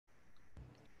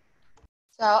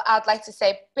So I'd like to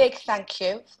say big thank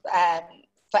you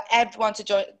for everyone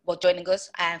joining us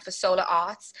and for Solar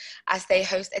Arts as they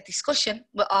host a discussion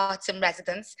with arts in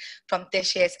residence from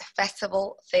this year's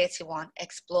Festival 31,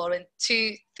 exploring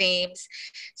two themes.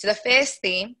 So the first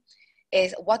theme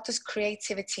is, what does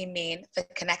creativity mean for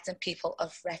connecting people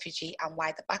of refugee and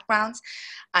wider backgrounds?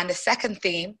 And the second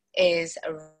theme is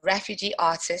refugee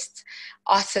artists,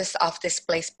 artists of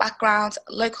displaced backgrounds,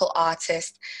 local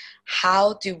artists.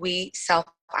 How do we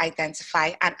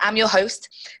self-identify? And I'm your host,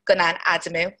 Gunan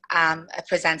Adamu. I'm a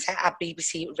presenter at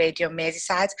BBC Radio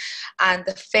Merseyside. And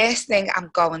the first thing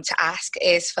I'm going to ask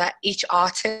is for each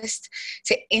artist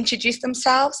to introduce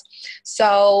themselves.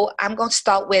 So I'm going to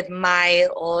start with my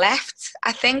left,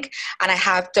 I think, and I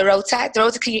have Dorota.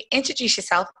 Dorota, can you introduce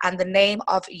yourself and the name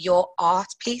of your art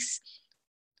piece?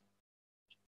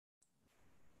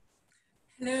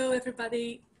 Hello,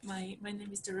 everybody. My name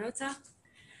is Dorota.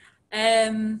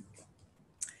 I'm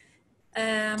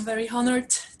very honored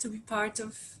to be part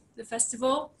of the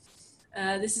festival.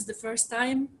 This is the first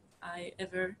time I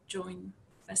ever joined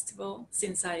festival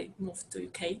since I moved to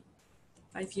UK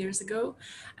 5 years ago.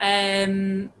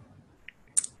 The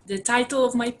title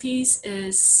of my piece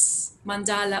is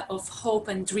Mandala of Hope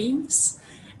and Dreams,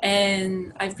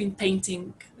 and I've been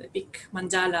painting the big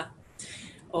mandala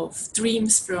of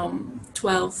dreams from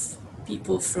 12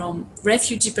 people from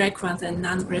refugee background and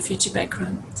non-refugee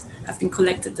background. I've been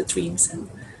collected the dreams and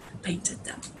painted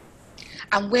them.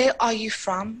 And where are you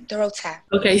from, Dorota?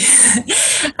 Okay,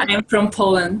 I am from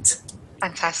Poland.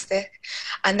 Fantastic.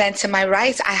 And then to my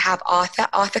right, I have Arthur.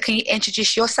 Arthur, can you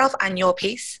introduce yourself and your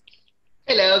piece?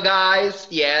 Hello, guys.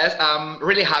 Yes, I'm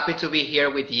really happy to be here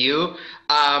with you.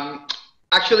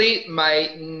 Actually,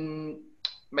 my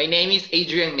name is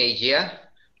Adrian Mejia.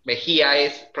 Mejia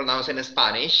is pronounced in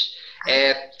Spanish.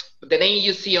 The name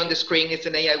you see on the screen is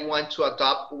the name I want to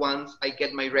adopt once I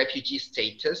get my refugee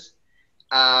status.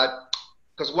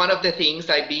 Because one of the things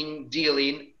I've been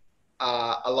dealing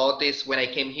a lot is when I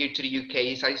came here to the UK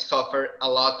is I suffered a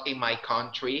lot in my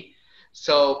country.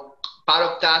 So part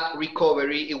of that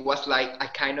recovery, it was like a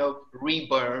kind of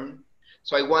reborn.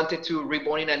 So I wanted to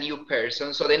reborn in a new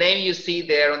person. So the name you see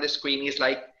there on the screen is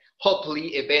like,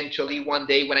 hopefully, eventually, one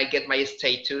day when I get my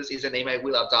status, is the name I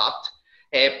will adopt.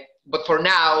 But for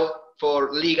now,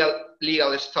 for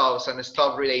legal stuff and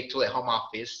stuff related to the Home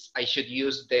Office, I should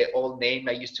use the old name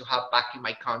I used to have back in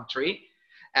my country.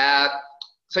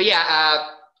 So yeah,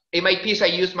 in my piece, I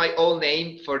use my old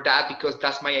name for that because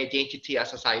that's my identity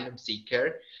as asylum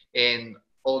seeker. And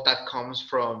all that comes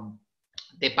from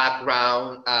the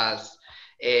background as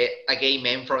a gay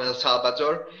man from El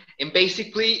Salvador. And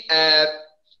basically,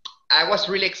 I was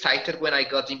really excited when I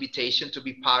got the invitation to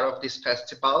be part of this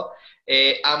festival.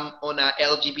 I'm on a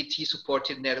LGBT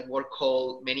supported network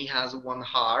called Many Hands, One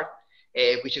Heart,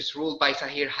 which is ruled by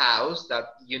Zahir House.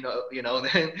 That you know.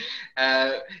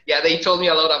 Yeah, they told me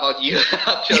a lot about you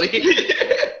actually.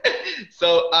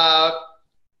 So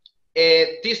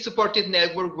this supported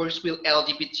network works with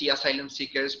LGBT asylum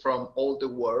seekers from all the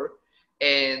world,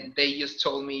 and they just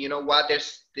told me, you know what?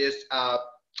 There's this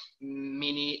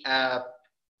mini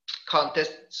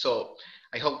contest, so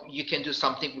I hope you can do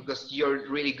something because you're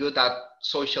really good at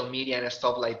social media and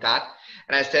stuff like that.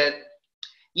 And I said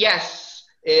yes,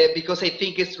 because I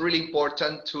think it's really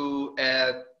important to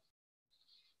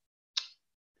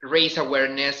raise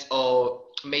awareness or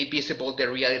make visible the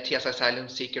reality as asylum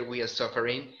seeker we are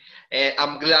suffering.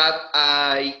 I'm glad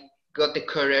I got the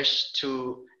courage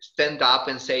to stand up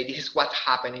and say this is what's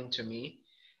happening to me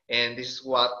and this is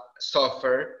what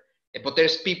suffer. But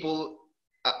there's people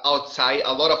outside,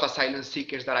 a lot of asylum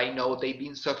seekers that I know, they've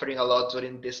been suffering a lot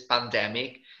during this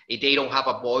pandemic. They don't have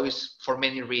a voice for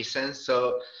many reasons.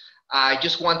 So I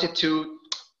just wanted to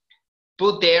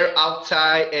put there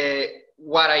outside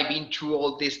what I've been through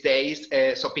all these days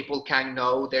so people can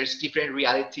know there's different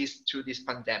realities to this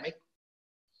pandemic.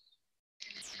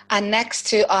 And next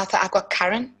to Arthur, I've got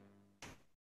Karen.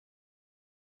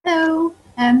 Hello,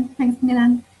 thanks,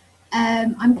 Milan.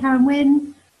 I'm Karen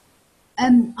Wynn.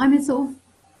 I'm a sort of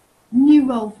new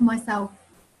role for myself,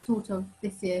 sort of,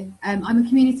 this year. I'm a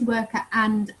community worker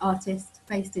and artist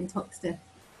based in Toxteth,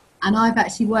 and I've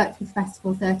actually worked with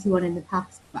Festival 31 in the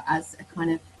past, but as a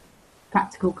kind of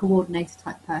practical coordinator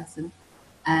type person.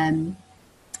 And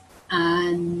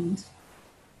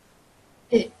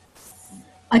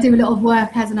I do a lot of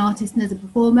work as an artist and as a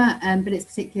performer, but it's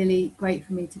particularly great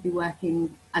for me to be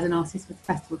working as an artist with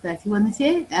Festival 31 this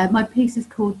year. My piece is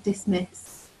called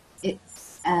Dismiss.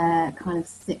 It's a kind of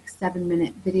 6-7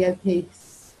 minute video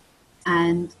piece,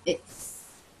 and it's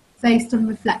based on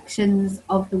reflections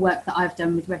of the work that I've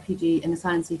done with refugee and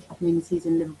asylum seeker communities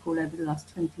in Liverpool over the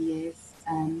last 20 years.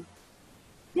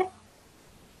 Yeah.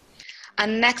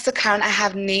 And next to Karen, I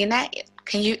have Nina.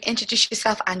 Can you introduce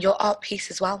yourself and your art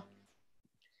piece as well?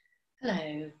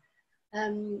 Hello.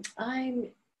 I'm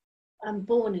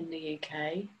born in the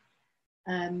UK,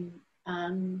 and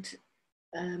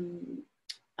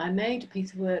I made a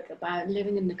piece of work about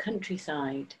living in the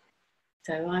countryside.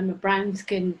 So I'm a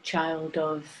brown-skinned child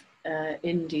of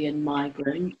Indian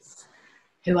migrants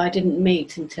who I didn't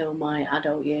meet until my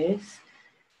adult years.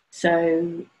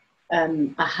 So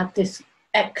I had this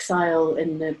exile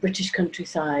in the British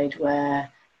countryside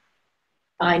where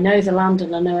I know the land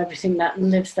and I know everything that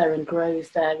lives there and grows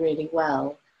there really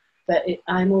well, but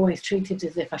I'm always treated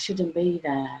as if I shouldn't be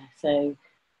there. So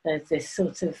there's this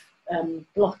sort of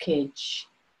blockage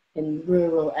in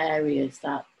rural areas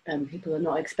that people are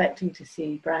not expecting to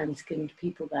see brown-skinned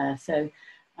people there. So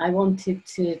I wanted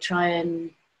to try and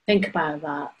think about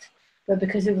that, but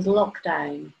because it was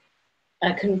lockdown,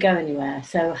 I couldn't go anywhere.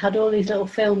 So I had all these little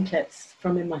film clips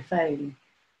from in my phone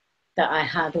that I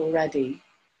had already.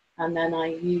 And then I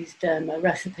used a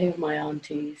recipe of my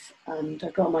auntie's, and I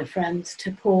got my friends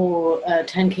to pour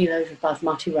 10 kilos of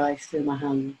basmati rice through my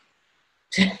hand.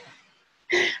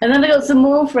 And then I got some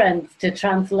more friends to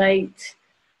translate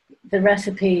the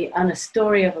recipe and a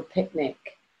story of a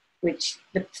picnic, which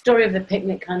the story of the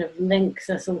picnic kind of links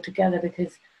us all together,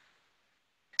 because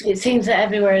it seems that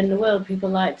everywhere in the world people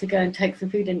like to go and take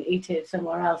some food and eat it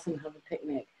somewhere else and have a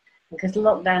picnic. Because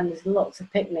lockdown, there's lots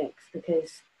of picnics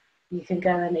because you can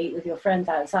go and eat with your friends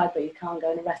outside, but you can't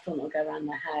go in a restaurant or go around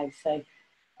their house. So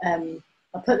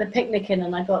I put the picnic in,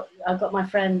 and I got my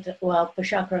friend, well,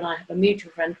 Bashaka and I have a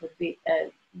mutual friend called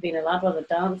Veena Ladwa, the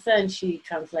dancer, and she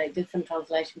did some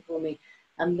translation for me.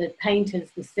 And the painters,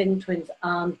 the Singh twins'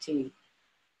 auntie,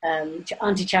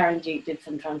 Auntie Charanjit, did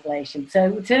some translation.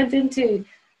 So it turned into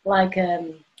like,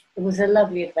 it was a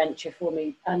lovely adventure for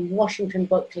me. And Washington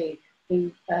Buckley,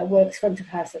 who works front of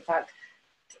house at FACT,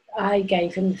 I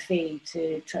gave him the fee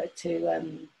to try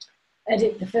to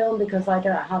edit the film because I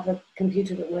don't have a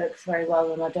computer that works very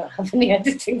well and I don't have any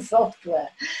editing software.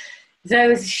 So it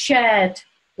was shared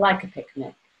like a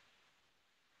picnic.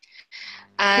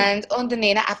 And under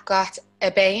Nina, I've got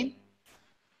Ebain.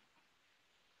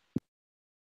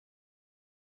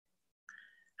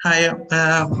 Hi,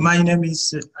 my name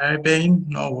is Ebain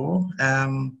Nowo.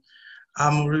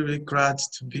 I'm really glad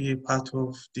to be part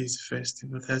of this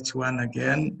Festival 31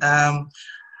 again.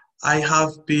 I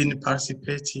have been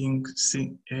participating,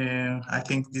 I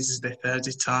think this is the third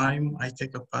time I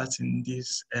take a part in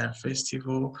this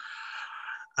festival.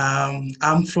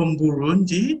 I'm from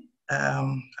Burundi.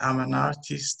 I'm an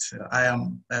artist. I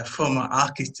am a former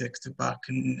architect back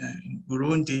in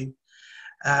Burundi.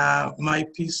 My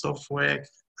piece of work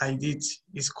I did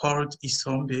is called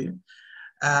Isombe.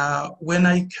 When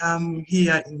I came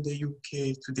here in the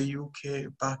UK, to the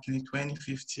UK back in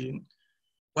 2015,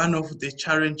 one of the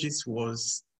challenges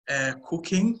was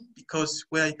cooking, because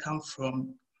where I come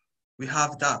from, we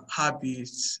have that habit,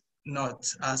 not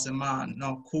as a man,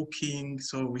 not cooking,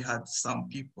 so we had some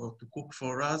people to cook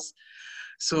for us.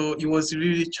 So it was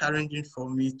really challenging for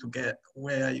me to get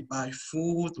where I buy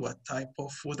food, what type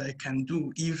of food I can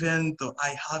do, even though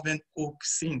I haven't cooked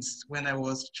since when I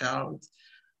was a child.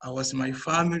 I was in my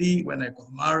family. When I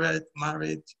got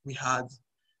married, we had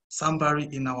somebody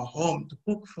in our home to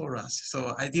cook for us.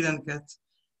 So I didn't get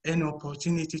any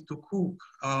opportunity to cook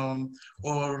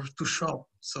or to shop.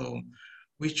 So,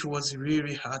 which was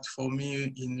really hard for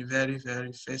me in the very,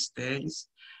 very first days.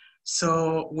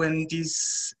 So when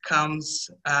this comes,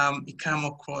 it came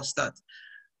across that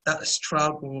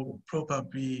struggle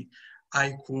probably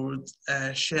I could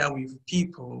share with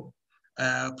people.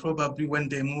 Probably when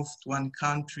they move to one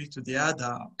country to the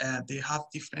other, they have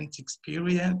different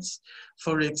experience.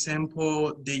 For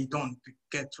example, they don't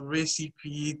get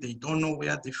recipe, they don't know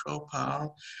where the shop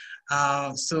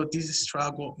are. So this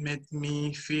struggle made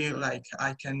me feel like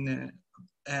I can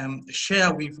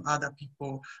share with other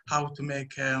people how to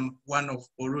make one of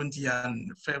Burundian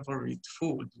favorite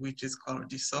food, which is called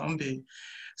Isombe.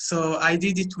 So I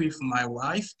did it with my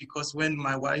wife, because when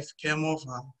my wife came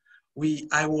over,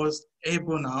 I was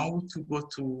able now to go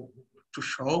to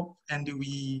shop, and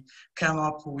we came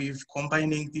up with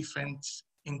combining different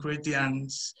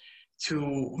ingredients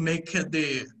to make a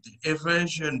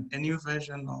new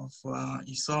version of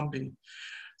Isombe.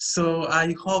 So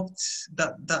I hoped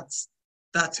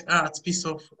that piece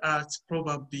of art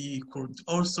probably could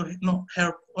also not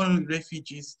help only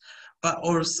refugees, but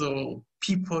also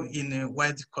people in a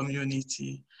wide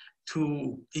community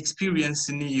to experience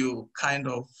new kind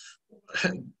of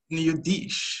new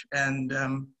dish. And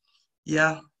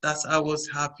yeah, I was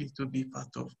happy to be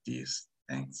part of this.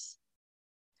 Thanks.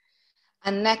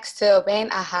 And next to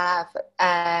Obain, I have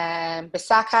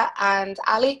Bisaka and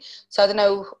Ali. So I don't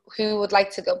know who would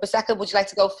like to go. Bisaka, would you like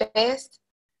to go first?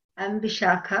 I'm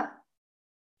Bishaka,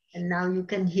 and now you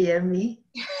can hear me,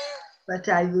 but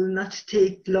I will not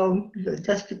take long.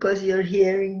 Just because you're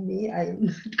hearing me, I'm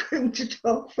not going to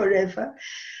talk forever.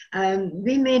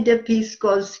 We made a piece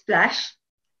called Splash,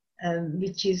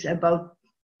 which is about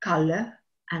color,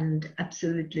 and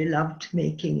absolutely loved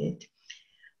making it.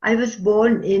 I was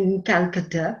born in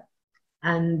Calcutta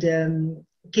and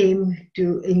came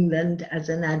to England as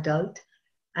an adult.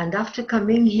 And after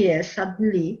coming here,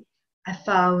 suddenly I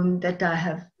found that I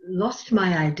have lost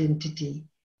my identity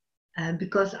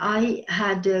because I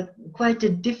had quite a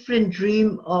different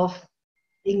dream of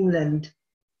England.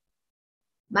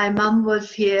 My mum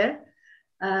was here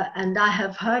and I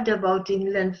have heard about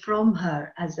England from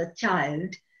her as a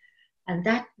child. And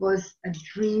that was a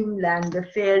dreamland, a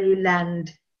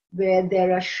fairyland, where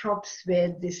there are shops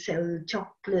where they sell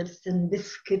chocolates and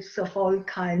biscuits of all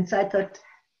kinds. I thought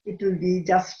it would be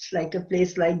just like a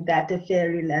place like that, a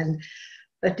fairyland,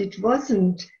 but it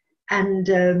wasn't. And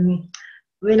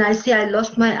when I say I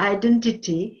lost my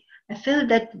identity, I felt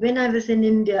that when I was in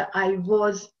India, I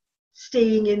was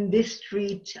staying in this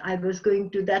street, I was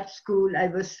going to that school, I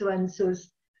was so-and-so's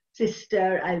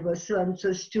sister, I was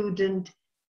so-and-so's student.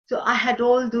 So I had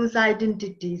all those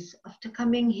identities. After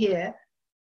coming here,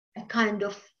 I kind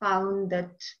of found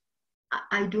that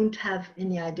I don't have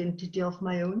any identity of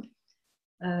my own.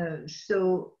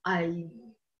 So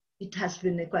it has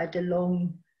been quite a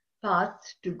long path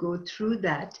to go through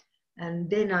that. And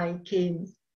then I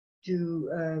came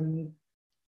to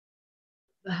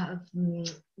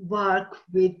work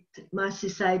with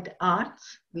Merseyside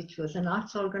Arts, which was an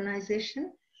arts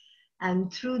organization.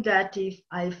 And through that,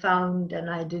 I found an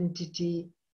identity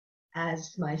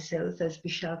as myself, as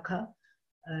Bishaka,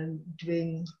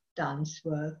 doing dance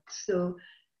work. So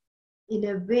in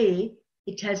a way,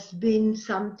 it has been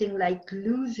something like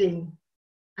losing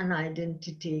an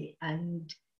identity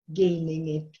and gaining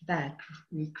it back,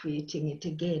 recreating it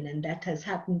again. And that has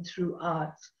happened through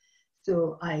arts.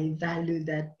 So I value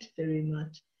that very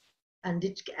much. And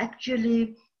it's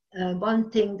actually one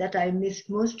thing that I miss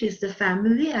most is the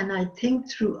family. And I think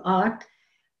through art,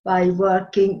 by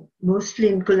working mostly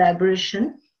in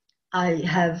collaboration, I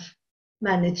have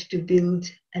managed to build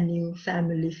a new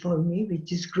family for me,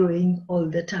 which is growing all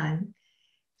the time.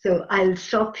 So I'll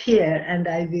stop here and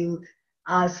I will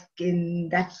ask, in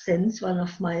that sense, one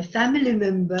of my family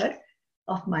member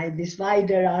of this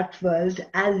wider art world,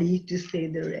 Ali, to say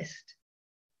the rest.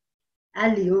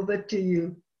 Ali, over to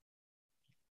you.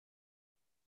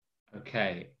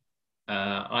 Okay,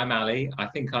 I'm Ali. I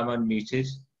think I'm unmuted.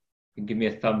 You can give me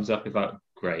a thumbs up if I'm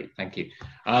great. Thank you.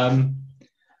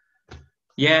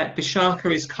 Yeah,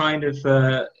 Bishaka is kind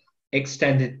of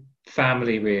extended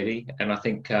family, really, and I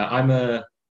think I'm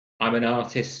an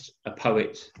artist, a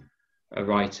poet, a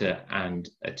writer, and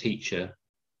a teacher.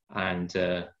 And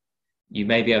you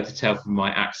may be able to tell from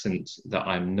my accent that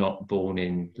I'm not born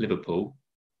in Liverpool,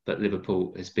 but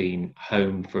Liverpool has been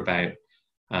home for about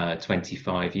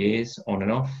 25 years, on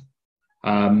and off.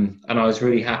 And I was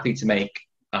really happy to make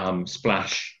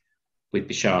Splash with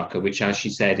Bishaka, which, as she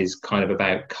said, is kind of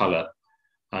about colour.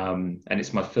 And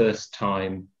it's my first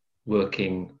time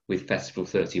working with Festival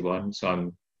 31, so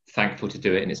I'm thankful to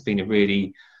do it, and it's been a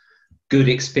really good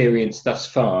experience thus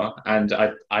far. And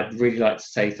I'd really like to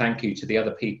say thank you to the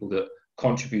other people that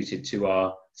contributed to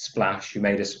our Splash, who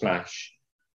made a splash.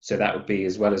 So that would be,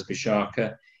 as well as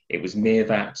Bishaka, it was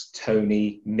Mirvat,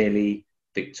 Tony, Millie,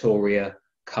 Victoria,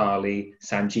 Carly,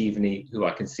 Sanjeevani, who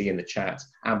I can see in the chat,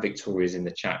 and Victoria's in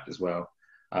the chat as well.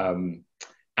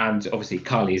 And obviously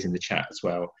Carly is in the chat as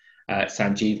well,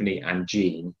 Sanjeevani and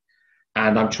Jean.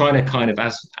 And I'm trying to kind of,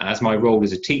 as my role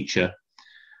as a teacher,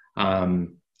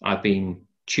 I've been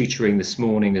tutoring this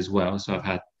morning as well. So I've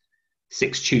had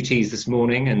 6 tutees this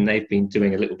morning, and they've been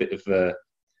doing a little bit of a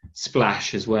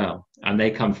splash as well. And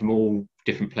they come from all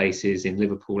different places in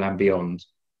Liverpool and beyond.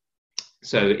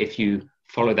 So if you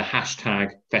follow the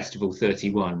hashtag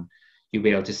Festival31, you'll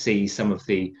be able to see some of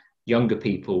the younger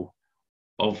people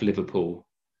of Liverpool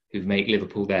who make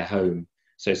Liverpool their home.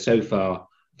 So far,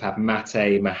 I've had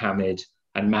Mate, Mohammed,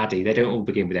 and Maddie. They don't all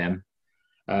begin with M,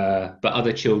 but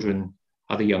other children,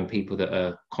 other young people that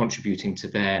are contributing to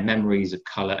their memories of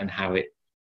colour and how it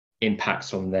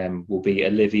impacts on them will be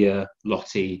Olivia,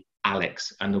 Lottie,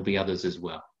 Alex, and there'll be others as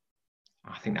well.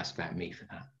 I think that's about me for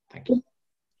that. Thank you.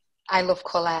 I love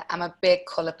colour. I'm a big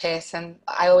colour person.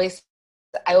 I always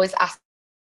ask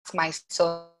my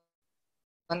son,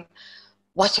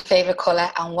 what's your favorite color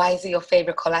and why is it your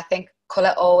favorite color? I think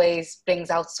color always brings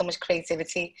out so much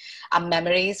creativity and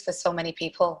memories for so many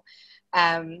people.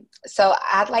 So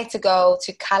I'd like to go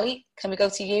to Callie. Can we go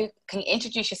to you? Can you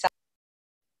introduce yourself?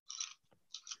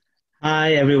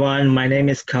 Hi everyone, my name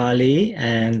is Kali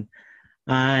and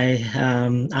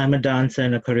I'm a dancer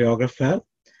and a choreographer.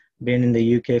 Been in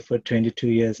the UK for 22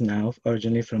 years now,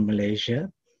 originally from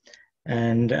Malaysia.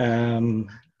 And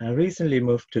I recently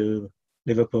moved to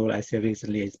Liverpool. I say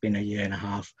recently, it's been a year and a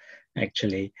half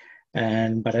actually.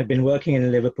 But I've been working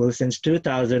in Liverpool since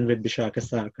 2000 with Bishaka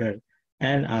Sarkar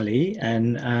and Ali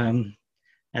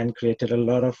and created a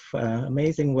lot of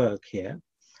amazing work here.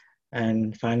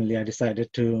 And finally, I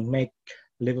decided to make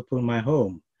Liverpool my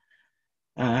home.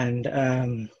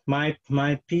 And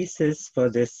my pieces for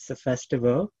this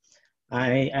festival,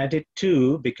 I did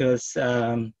two because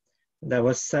there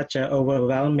was such an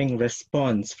overwhelming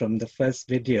response from the first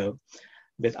video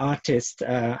with artists.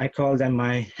 I call them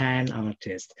my hand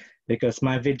artists because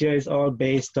my video is all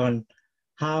based on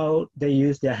how they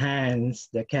use their hands,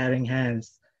 their carrying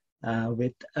hands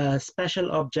with special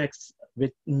objects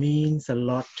which means a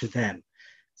lot to them.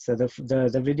 So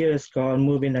the video is called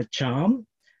Moving a Charm.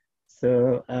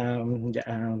 So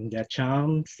their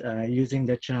charms, using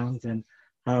their charms and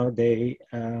how they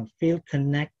feel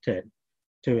connected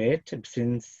to it,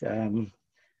 since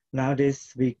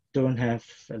nowadays we don't have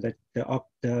the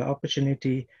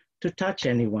opportunity to touch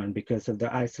anyone because of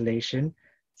the isolation.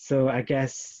 So I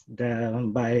guess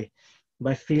by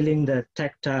feeling the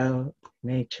tactile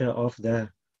nature of the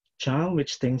charm,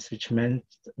 which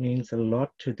means a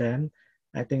lot to them,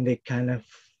 I think they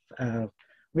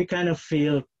we kind of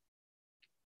feel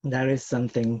there is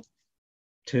something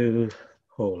to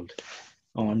hold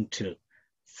on to.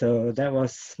 So that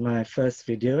was my first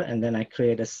video, and then I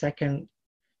created a second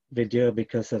video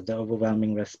because of the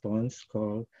overwhelming response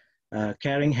called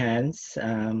Caring Hands,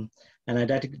 and I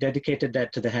dedicated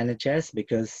that to the NHS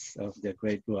because of their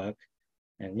great work.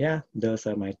 And yeah, those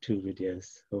are my two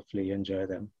videos. Hopefully you enjoy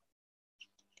them.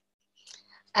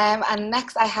 And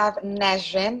next I have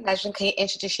Nesrin. Nesrin, can you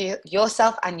introduce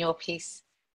yourself and your piece?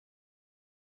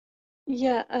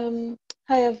 Yeah,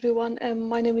 hi everyone.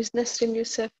 My name is Nesrin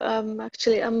Youssef.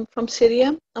 Actually, I'm from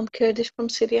Syria. I'm Kurdish from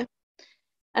Syria.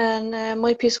 And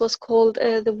my piece was called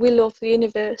The Will of the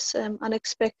Universe,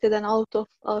 Unexpected and Out of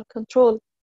Our Control.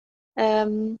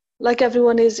 Like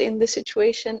everyone is in this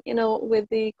situation, you know, with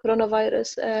the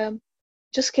coronavirus,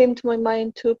 just came to my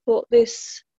mind to put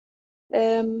this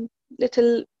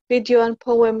little video and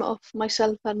poem of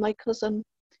myself and my cousin.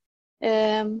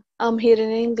 I'm here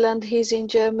in England, he's in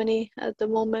Germany at the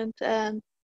moment, and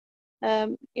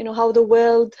you know how the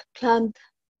world planned,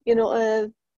 you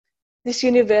know, this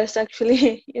universe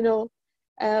actually, you know,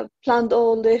 planned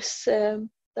all this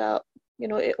that, you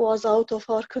know, it was out of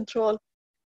our control.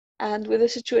 And with the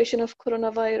situation of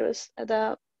coronavirus,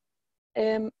 that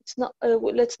it's not,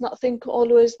 let's not think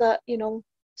always that, you know,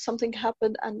 something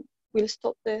happened and we'll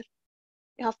stop there.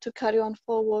 You have to carry on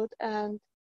forward, and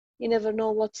you never know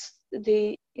what's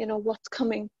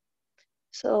coming.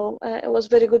 So it was a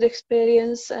very good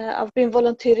experience. I've been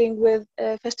volunteering with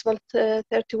Festival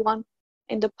 31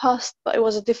 in the past, but it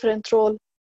was a different role,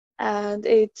 and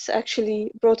it's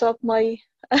actually brought up my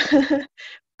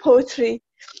poetry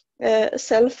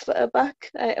self back.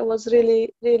 It was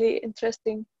really, really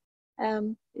interesting.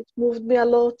 It moved me a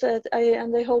lot,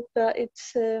 and I hope that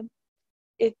it's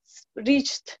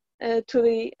reached to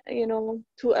the, you know,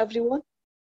 to everyone.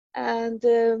 And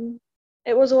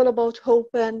it was all about hope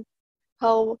and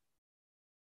how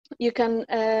you can,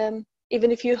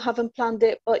 even if you haven't planned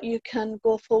it, but you can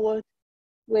go forward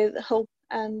with hope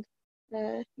and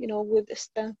you know, with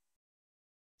strength.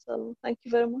 So thank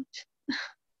you very much.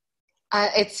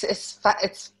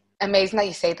 It's amazing that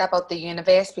you say that about the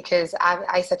universe, because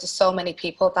I said to so many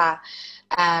people that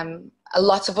a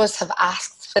lot of us have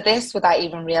asked for this without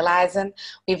even realizing.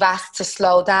 We've asked to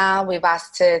slow down, we've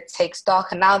asked to take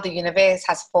stock, and now the universe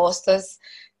has forced us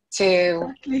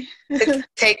to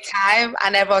take time,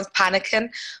 and everyone's panicking,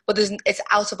 but it's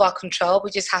out of our control.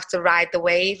 We just have to ride the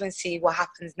wave and see what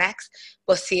happens next.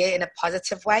 We'll see it in a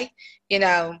positive way, you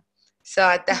know. So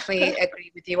I definitely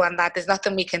agree with you on that. There's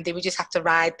nothing we can do. We just have to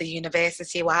ride the universe and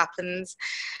see what happens.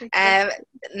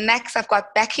 Next, I've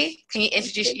got Becky. Can you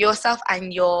introduce yourself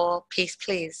and your piece,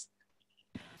 please?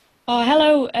 Oh,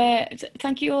 hello.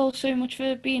 Thank you all so much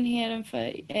for being here, and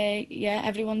for yeah,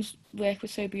 everyone's work was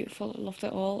so beautiful. I loved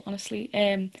it all, honestly.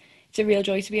 It's a real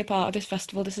joy to be a part of this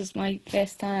festival. This is my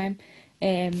first time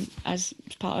as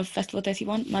part of Festival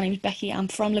 31. My name is Becky. I'm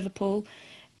from Liverpool.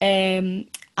 And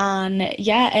And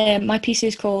yeah, my piece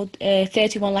is called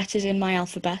 31 Letters in My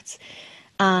Alphabet.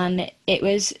 And it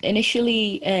was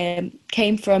initially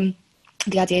came from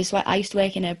the idea. So I used to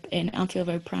work in Anfield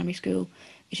Road Primary School,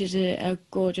 which is a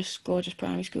gorgeous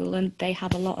primary school, and they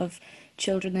have a lot of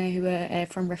children there who are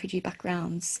from refugee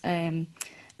backgrounds, and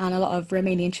a lot of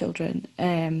Romanian children,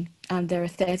 and there are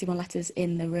 31 letters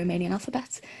in the Romanian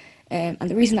alphabet. And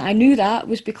the reason that I knew that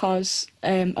was because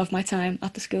of my time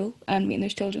at the school and meeting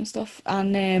those children and stuff.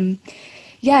 And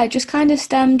yeah, it just kind of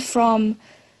stemmed from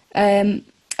I'm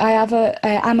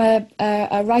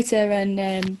a writer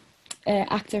and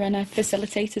actor and a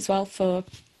facilitator as well for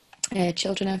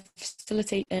children. I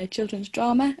facilitate children's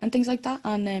drama and things like that,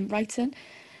 and writing.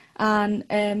 And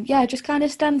yeah, just kind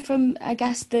of stemmed from, I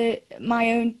guess,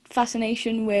 my own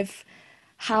fascination with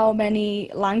how many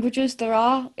languages there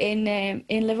are in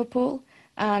Liverpool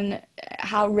and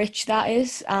how rich that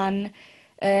is. And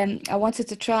I wanted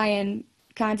to try and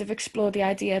kind of explore the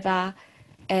idea that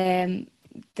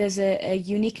there's a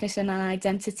uniqueness and an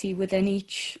identity within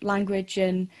each language.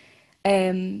 And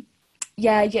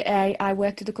yeah, I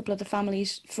worked with a couple of the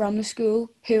families from the school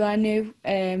who I knew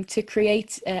to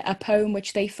create a poem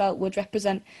which they felt would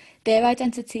represent their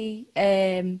identity.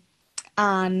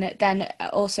 And then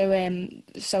also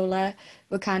Solar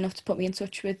were kind enough to put me in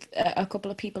touch with a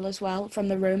couple of people as well from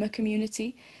the Roma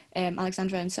community,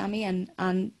 Alexandra and Sammy,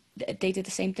 and they did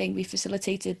the same thing. We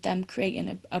facilitated them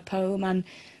creating a poem, and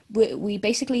we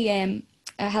basically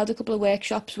held a couple of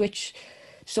workshops which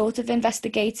sort of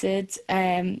investigated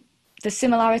the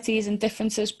similarities and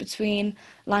differences between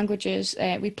languages.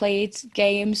 We played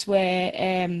games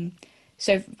where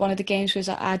so one of the games was,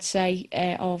 I'd say,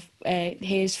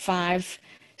 here's 5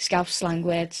 Scouse slang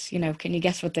words, can you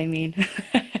guess what they mean?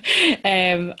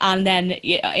 And then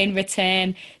in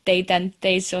return,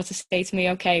 they'd sort of say to me,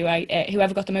 okay, right,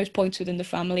 whoever got the most points within the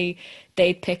family,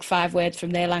 they'd pick 5 words from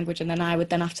their language, and then I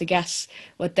would then have to guess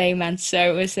what they meant.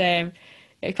 So it was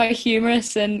quite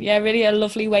humorous, and yeah, really a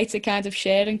lovely way to kind of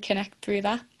share and connect through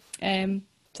that.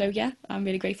 So yeah, I'm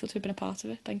really grateful to have been a part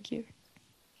of it. Thank you.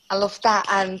 I love that.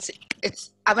 And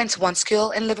I went to one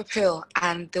school in Liverpool,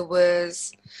 and they were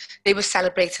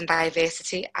celebrating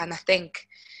diversity, and I think,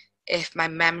 if my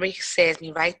memory serves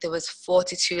me right, there was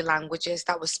 42 languages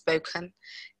that were spoken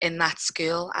in that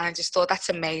school, and I just thought that's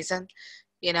amazing,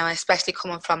 especially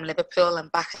coming from Liverpool,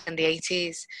 and back in the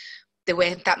 80s there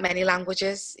weren't that many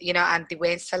languages, and they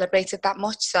weren't celebrated that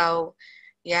much. So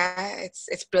yeah,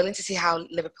 it's brilliant to see how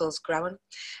Liverpool's growing.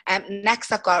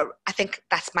 Next I've got, I think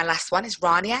that's my last one, is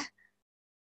Rania.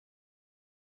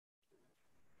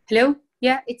 Hello.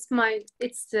 Yeah, it's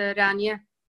Rania.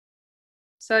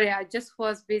 Sorry, I just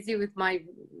was busy with my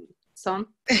son.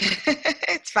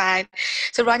 It's fine.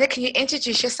 So Rania, can you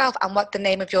introduce yourself and what the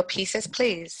name of your piece is,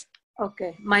 please?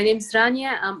 Okay, my name is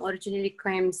Rania. I'm originally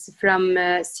comes from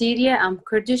Syria. I'm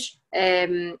Kurdish.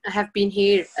 I have been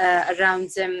here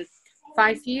around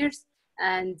 5 years,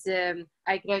 and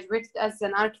I graduated as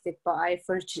an architect, but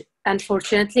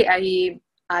unfortunately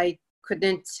I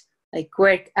couldn't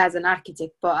work as an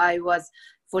architect, but I was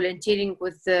volunteering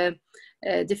with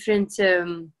different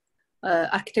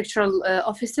architectural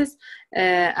offices,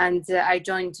 and I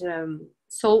joined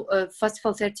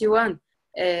Festival 31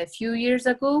 a few years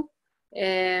ago.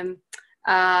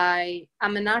 I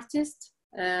am an artist.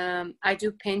 I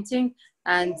do painting,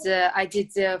 and I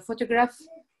did photograph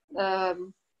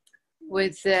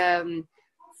with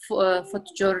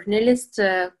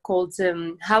photojournalist called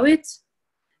Hawit.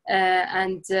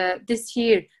 And this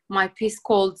year, my piece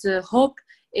called Hope,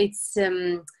 it's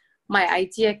my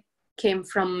idea came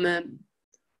from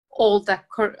all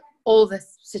the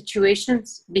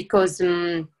situations, because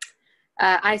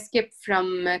I escaped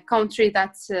from a country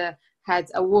that had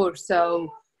a war.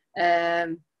 So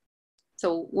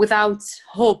without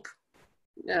hope,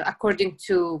 according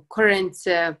to current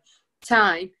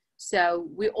time, so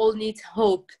we all need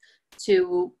hope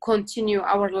to continue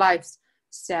our lives.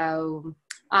 So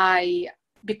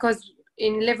because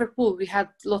in Liverpool we had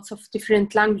lots of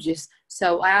different languages,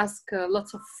 so I asked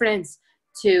lots of friends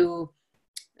to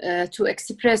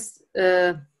express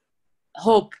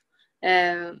hope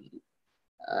in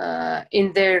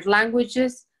their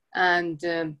languages and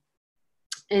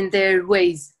in their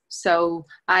ways. So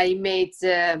I made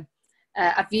a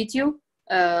video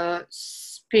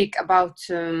speak about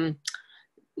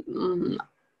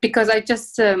because I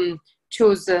just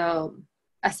chose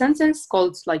a sentence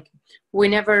called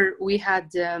whenever we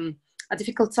had a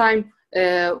difficult time,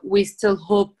 we still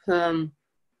hope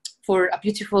for a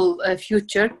beautiful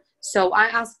future. So I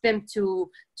asked them to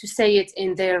say it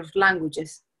in their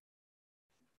languages.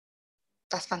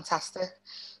 That's fantastic.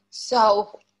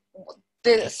 So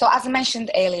So as I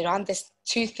mentioned earlier on, there's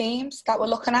two themes that we're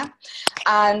looking at.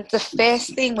 And the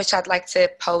first theme which I'd like to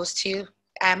pose to you,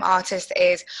 artists,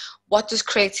 is what does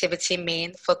creativity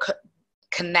mean for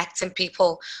connecting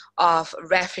people of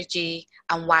refugee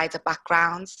and wider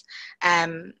backgrounds?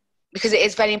 Because it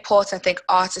is very important. I think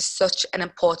art is such an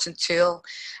important tool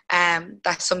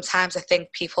that sometimes I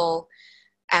think people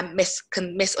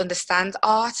can misunderstand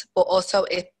art, but also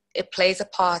it plays a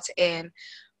part in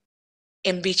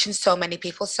reaching so many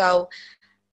people. So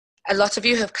a lot of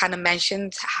you have kind of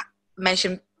mentioned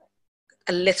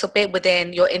a little bit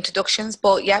within your introductions,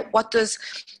 but yeah, what does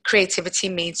creativity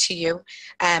mean to you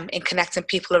in connecting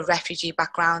people of refugee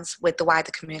backgrounds with the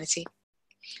wider community?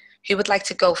 Who would like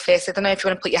to go first? I don't know if you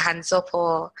want to put your hands up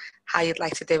or how you'd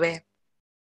like to do it.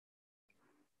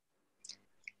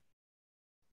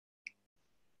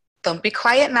 Don't be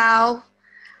quiet now.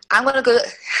 I'm going to go.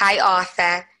 Hi,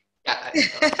 Arthur. Yeah.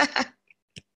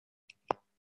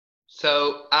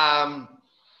 So,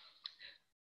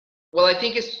 well, I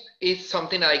think it's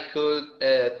something I could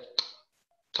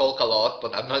talk a lot,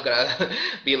 but I'm not gonna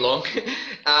be long.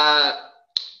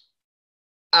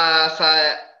 As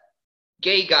a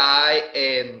gay guy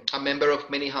and a member of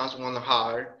Many Hands One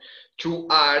Heart, through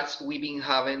arts, we've been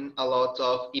having a lot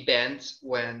of events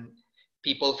when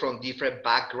people from different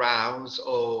backgrounds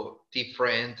or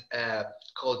different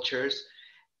cultures,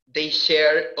 they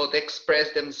share or they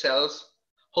express themselves,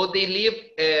 how they live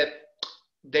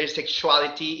their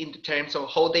sexuality in terms of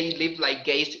how they live like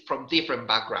gays from different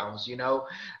backgrounds, you know.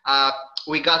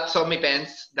 We got some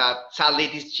events that sadly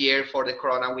this year for the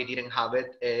corona we didn't have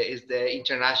it. Is the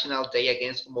International Day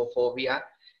Against Homophobia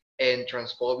and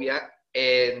Transphobia,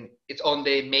 and it's on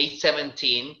the May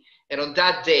 17th. And on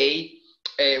that day,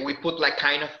 we put like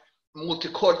kind of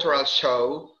multicultural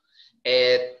show,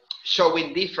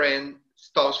 showing different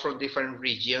stuff from different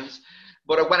regions.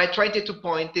 But what I tried to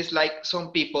point is like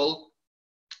some people,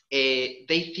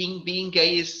 they think being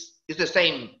gay is the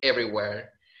same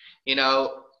everywhere, you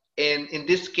know. And in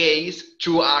this case,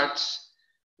 through arts,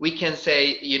 we can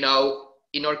say, you know,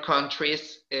 in our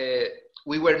countries,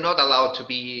 we were not allowed to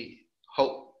be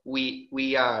how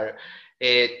we are.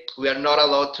 We are not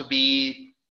allowed to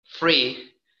be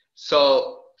free.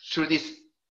 So through this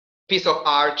piece of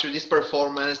art, through this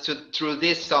performance, through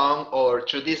this song or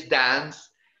through this dance,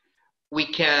 we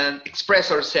can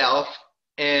express ourselves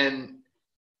and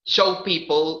show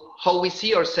people how we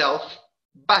see ourselves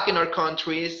back in our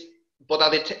countries, but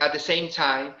at the same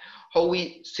time, how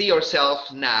we see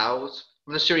ourselves now.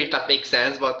 I'm not sure if that makes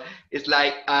sense, but it's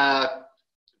like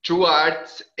through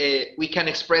art, we can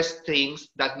express things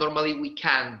that normally we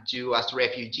can't do as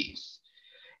refugees.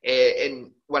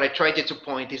 And what I tried to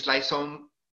point is like some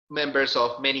members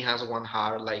of Many Hands One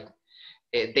Heart, like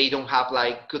they don't have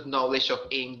like good knowledge of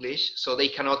English, so they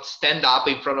cannot stand up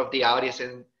in front of the audience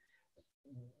and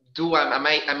do an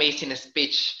amazing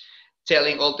speech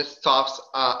telling all the stuffs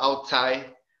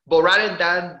outside. But rather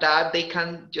than that, they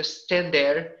can just stand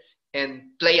there and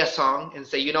play a song and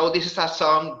say, you know, this is a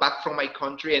song back from my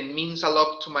country and means a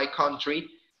lot to my country.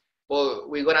 Well,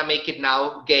 we're gonna make it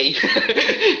now gay.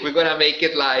 We're gonna make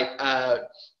it like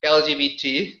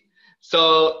LGBT.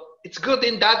 So it's good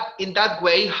in that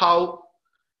way how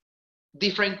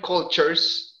different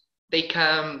cultures, they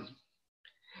can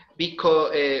be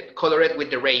colored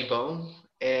with the rainbow,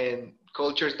 and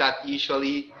cultures that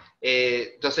usually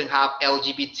doesn't have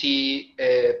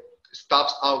LGBT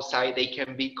stuff outside, they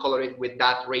can be colored with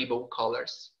that rainbow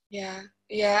colors.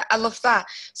 Yeah, I love that.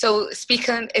 So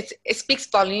speaking, it speaks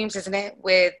volumes, isn't it?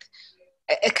 With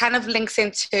it kind of links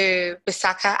into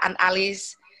Bisaka and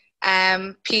Ali's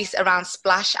piece around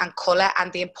splash and colour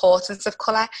and the importance of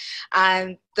colour,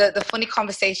 and the funny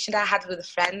conversation that I had with a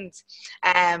friend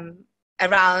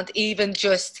around even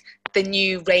just the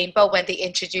new rainbow when they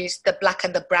introduced the black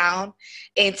and the brown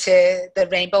into the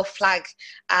rainbow flag,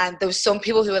 and there was some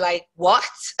people who were like, what?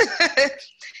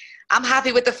 I'm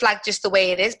happy with the flag just the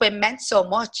way it is, but it meant so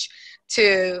much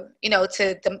to, you know,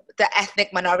 to the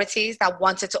ethnic minorities that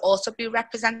wanted to also be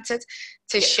represented,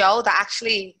 to show that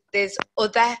actually there's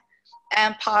other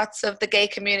parts of the gay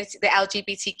community, the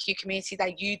LGBTQ community,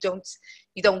 that you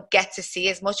don't get to see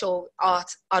as much, or are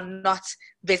not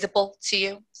visible to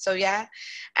you. So yeah,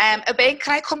 Abain,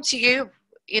 can I come to you?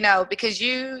 You know, because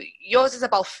yours is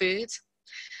about food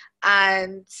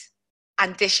and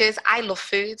dishes. I love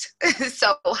food.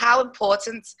 So how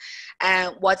important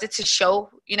was it to show,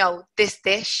 you know, this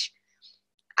dish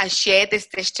and share this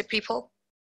dish to people?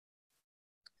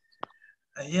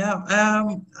 Yeah,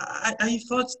 I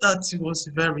thought that it was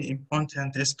very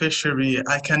important, especially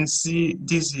I can see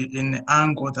this in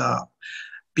angle that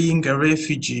being a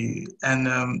refugee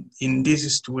and in this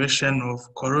situation of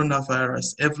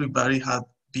coronavirus, everybody had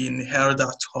been held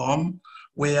at home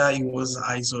where he was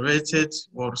isolated,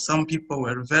 or some people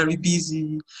were very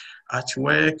busy at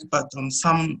work, but on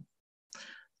some,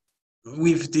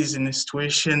 with this in a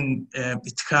situation,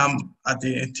 it come at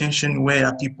the intention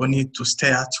where people need to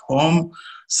stay at home.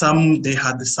 They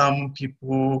had some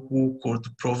people who could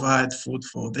provide food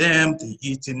for them, they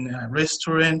eat in a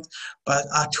restaurant, but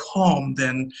at home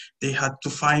then they had to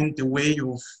find a way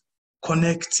of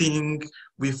connecting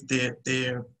with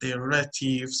their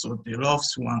relatives or their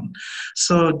loved one.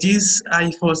 So this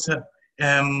I thought,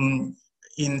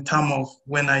 in terms of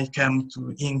when I came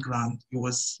to England, it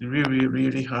was really,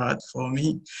 really hard for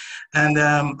me. And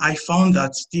I found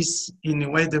that this, in a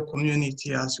way, the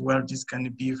community as well, this can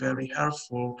be very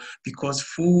helpful because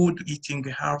food, eating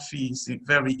healthy is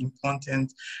very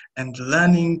important, and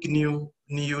learning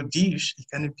new dish, it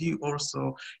can be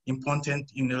also important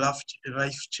in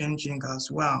life-changing as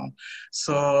well.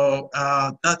 So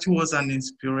that was an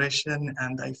inspiration,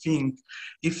 and I think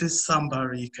if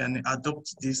somebody can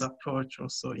adopt this approach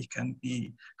also, it can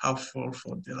be helpful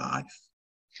for their life.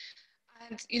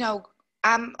 And you know,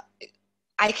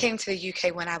 I came to the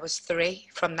UK when I was 3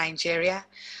 from Nigeria.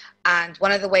 And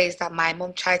one of the ways that my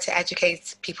mum tried to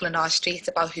educate people in our street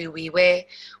about who we were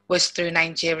was through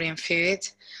Nigerian food,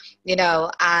 you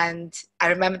know. And I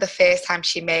remember the first time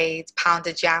she made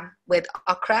pounded jam with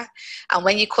okra. And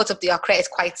when you cut up the okra, it's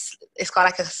got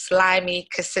like a slimy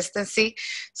consistency.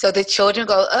 So the children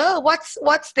go, oh,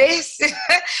 what's this?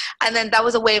 And then that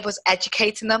was a way of us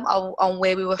educating them on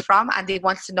where we were from, and they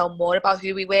wanted to know more about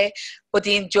who we were. But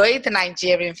they enjoyed the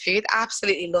Nigerian food,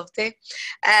 absolutely loved it.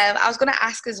 I was going to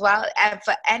ask as well,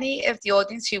 for any of the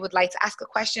audience who would like to ask a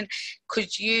question,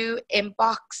 could you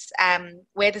inbox,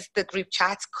 where there's the group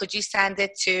chat, could you send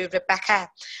it to Rebecca?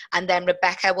 And then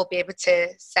Rebecca will be able to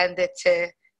send it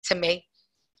to me.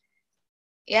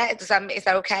 Yeah, is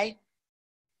that okay?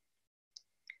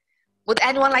 Would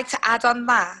anyone like to add on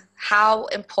that? How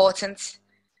important,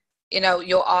 you know,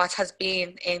 your art has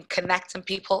been in connecting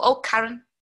people? Oh, Karen.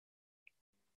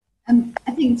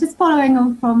 I think just following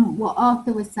on from what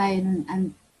Arthur was saying,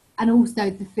 and also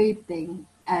the food thing,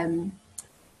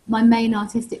 my main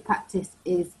artistic practice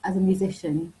is as a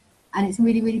musician, and it's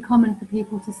really, really common for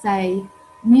people to say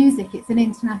music, it's an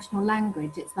international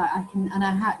language. It's like I've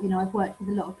worked with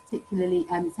a lot of particularly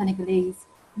Senegalese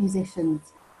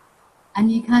musicians,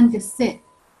 and you can just sit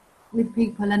with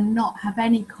people and not have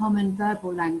any common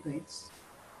verbal language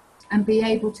and be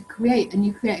able to create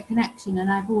a connection.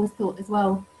 And I've always thought as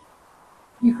well,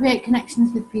 you create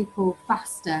connections with people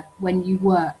faster when you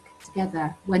work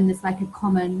together, when there's like a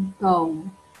common goal.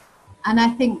 And I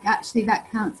think actually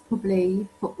that counts probably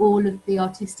for all of the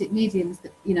artistic mediums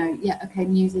that, you know, yeah, okay,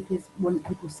 music is one that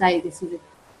people say this is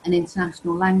an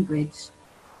international language,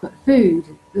 but food,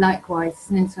 likewise, is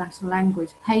an international language.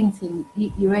 Painting,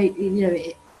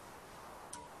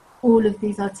 all of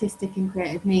these artistic and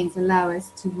creative means allow us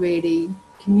to really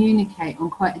communicate on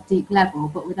quite a deep level,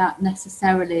 but without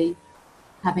necessarily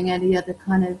having any other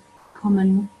kind of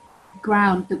common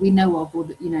ground that we know of, or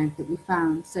that, you know, that we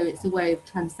found. So it's a way of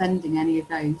transcending any of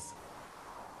those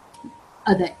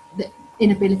other the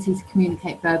inability to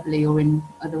communicate verbally or in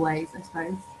other ways, I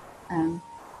suppose.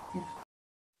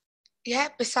 Yeah,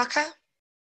 Bisaka.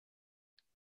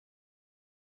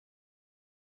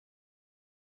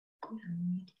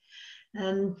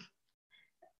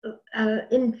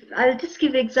 I'll just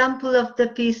give example of the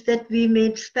piece that we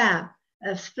made,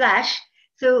 Splash.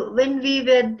 So when we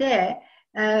were there,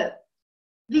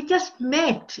 we just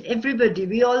met everybody.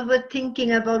 We all were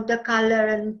thinking about the color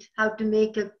and how to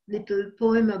make a little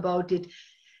poem about it.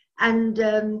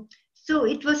 And so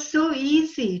it was so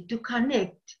easy to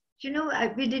connect. You know,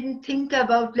 we didn't think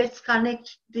about let's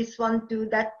connect this one to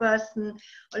that person,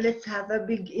 or let's have a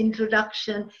big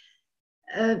introduction.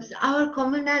 Our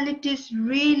commonalities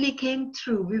really came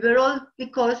through.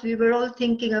 Because we were all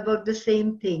thinking about the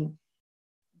same thing,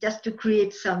 just to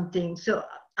create something. So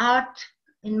art,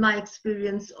 in my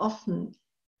experience, often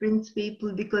brings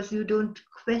people because you don't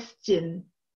question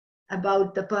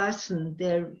about the person,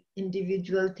 their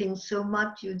individual things so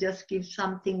much. You just give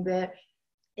something where,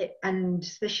 and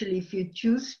especially if you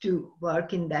choose to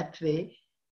work in that way,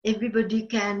 everybody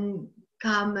can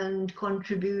come and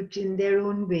contribute in their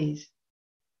own ways.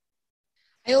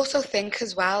 I also think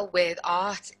as well with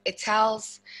art, it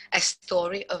tells a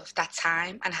story of that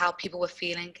time and how people were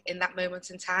feeling in that moment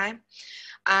in time.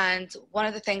 And one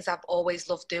of the things I've always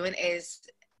loved doing is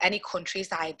any countries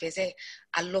that I visit,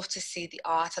 I love to see the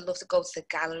art. I love to go to the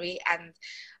gallery, and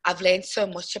I've learned so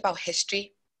much about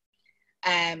history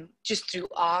just through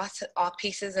art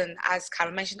pieces, and as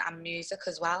Karen mentioned, and music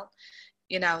as well.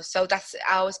 You know, so that's,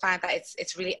 I always find that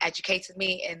it's really educated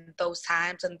me in those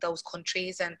times and those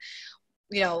countries, and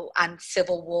you know, and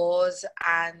civil wars,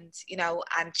 and you know,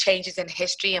 and changes in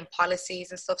history and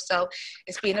policies and stuff. So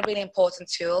it's been a really important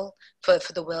tool for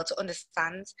the world to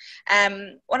understand. I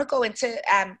want to go into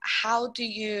how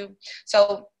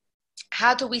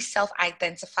do we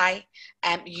self-identify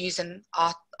using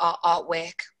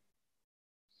artwork?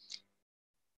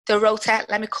 Dorota,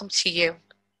 let me come to you.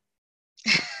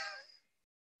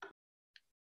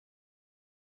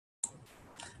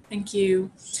 Thank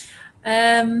you.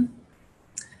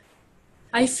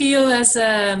 I feel as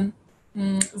a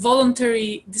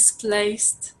voluntary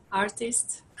displaced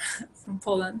artist from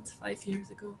Poland 5 years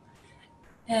ago.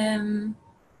 And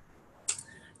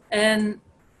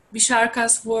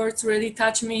Visharka's words really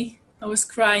touched me. I was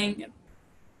crying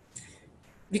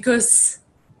because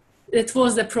it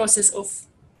was the process of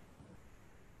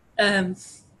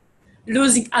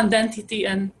losing identity,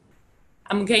 and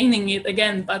I'm gaining it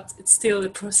again, but it's still a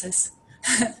process.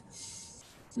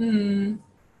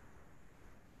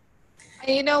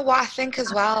 You know what I think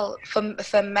as well, for me,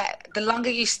 the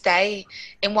longer you stay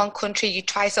in one country, you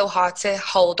try so hard to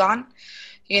hold on,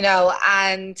 you know.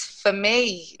 And for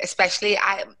me, especially,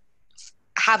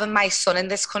 having my son in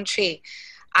this country,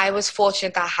 I was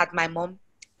fortunate that I had my mum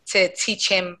to teach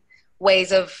him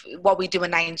ways of what we do in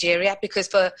Nigeria, because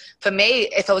for me,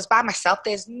 if I was by myself,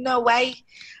 there's no way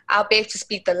I'll be able to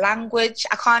speak the language.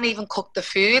 I can't even cook the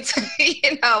food,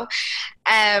 you know.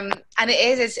 And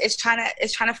it's trying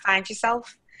to find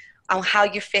yourself on how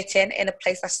you fit in a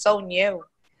place that's so new.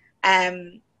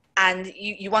 And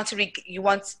you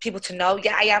want people to know,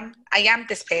 yeah, I am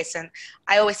this person.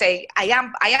 I always say I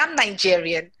am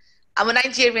Nigerian. I'm a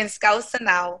Nigerian Scouser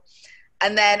now.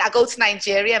 And then I go to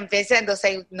Nigeria and visit, and they'll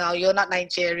say, no, you're not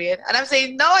Nigerian. And I'm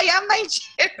saying, no, I am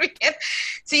Nigerian.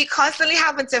 So you're constantly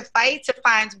having to fight to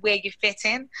find where you fit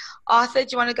in. Arthur, do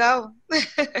you want to go?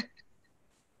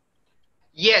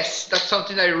 Yes, that's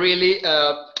something I really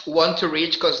want to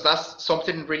reach, because that's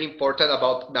something really important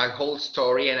about my whole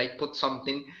story. And I put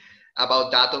something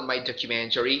about that on my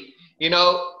documentary. You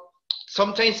know,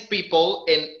 sometimes people,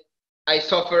 and I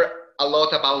suffer a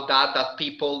lot about that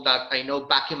people that I know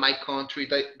back in my country,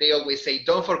 they always say,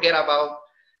 don't forget about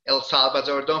El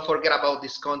Salvador, don't forget about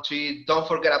this country, don't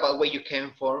forget about where you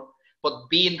came from. But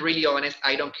being really honest,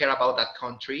 I don't care about that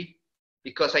country,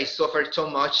 because I suffered so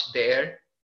much there.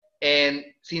 And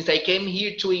since I came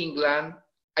here to England,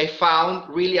 I found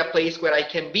really a place where I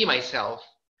can be myself,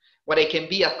 where I can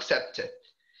be accepted.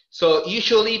 So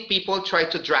usually people try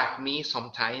to drag me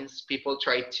sometimes. People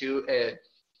try to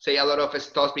say a lot of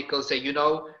stuff, because you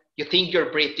know, you think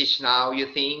you're British now,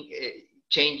 you think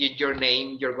changing your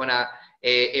name, you're gonna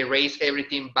erase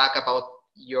everything back about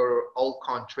your old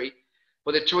country.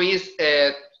 But the truth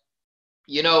is,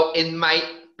 you know, in my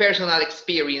personal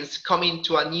experience, coming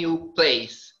to a new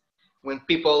place, when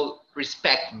people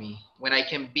respect me, when I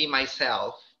can be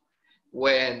myself,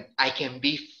 when I can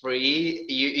be free,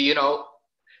 you know,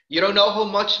 you don't know how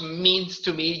much means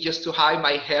to me just to have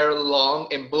my hair long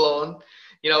and blonde.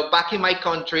 You know, back in my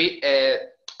country,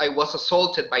 I was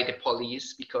assaulted by the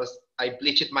police because I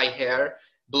bleached my hair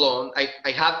blonde.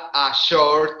 I have a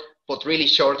short, but really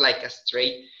short, like a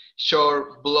straight,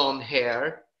 short blonde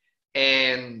hair.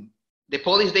 And the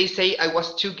police, they say I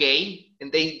was too gay,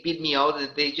 and they beat me out, and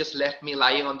they just left me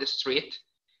lying on the street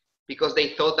because they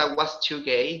thought I was too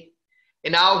gay.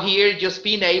 And now here, just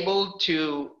being able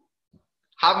to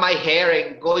have my hair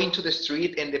and go into the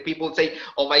street, and the people say,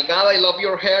 oh my God, I love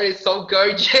your hair, it's so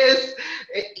gorgeous.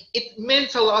 It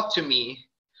means a lot to me.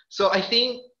 So I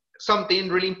think something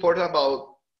really important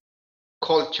about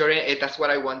culture, and that's what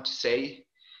I want to say,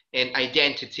 and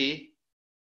identity,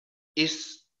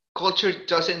 is culture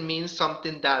doesn't mean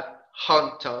something that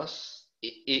haunts us,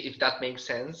 if that makes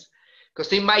sense.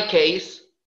 Because in my case,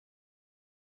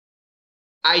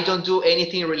 I don't do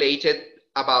anything related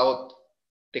about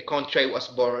the country I was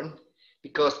born,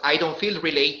 because I don't feel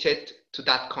related to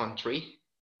that country.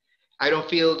 I don't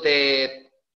feel the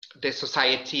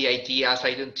society ideas,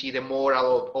 I don't see the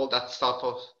moral, all that stuff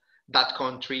of that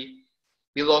country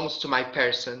belongs to my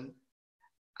person.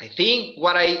 I think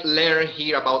what I learned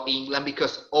here about England,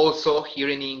 because also here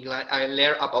in England, I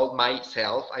learn about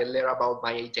myself, I learn about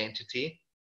my identity.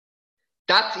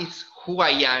 That is who I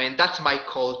am, and that's my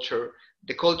culture.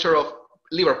 The culture of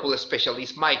Liverpool especially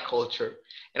is my culture.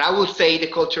 And I would say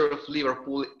the culture of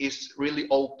Liverpool is really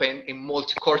open and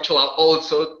multicultural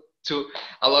also to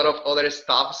a lot of other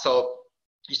stuff. So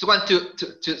I just want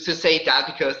to say that,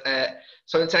 because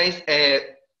sometimes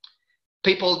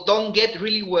people don't get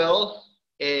really well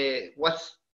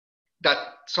what's that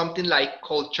something like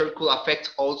culture could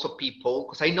affect also people,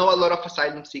 because I know a lot of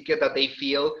asylum seekers that they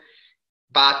feel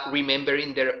bad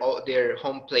remembering their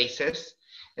home places,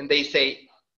 and they say,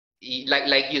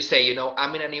 like you say, you know,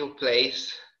 I'm in a new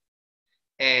place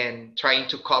and trying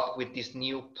to cope with this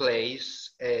new place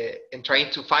and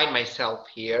trying to find myself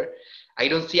here. I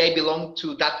don't see I belong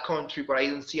to that country, but I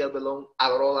don't see I belong at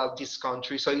all at this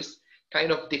country. So it's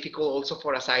kind of difficult also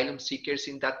for asylum seekers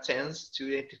in that sense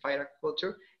to identify a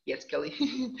culture. Yes, Kelly.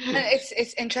 And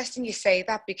it's interesting you say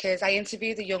that, because I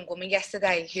interviewed a young woman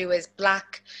yesterday who is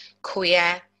Black,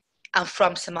 queer, and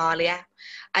from Somalia.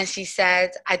 And she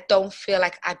said, I don't feel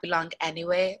like I belong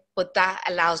anywhere, but that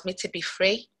allows me to be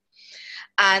free.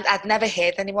 And I'd never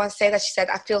heard anyone say that. She said,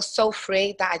 I feel so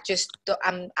free that I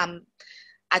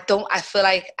feel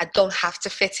like I don't have to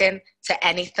fit in to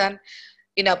anything,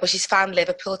 you know, but she's found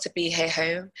Liverpool to be her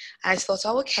home. And I thought,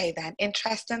 oh, okay then,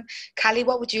 interesting. Callie,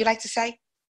 what would you like to say?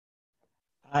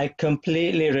 I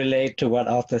completely relate to what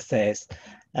Arthur says.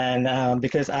 And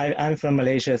because I'm from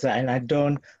Malaysia, so, and I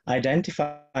don't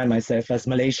identify myself as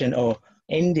Malaysian or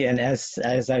Indian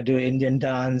as I do Indian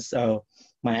dance or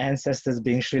my ancestors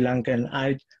being Sri Lankan.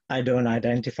 I don't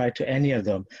identify to any of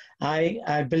them.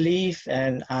 I believe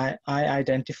and I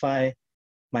identify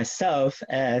myself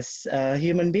as a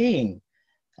human being.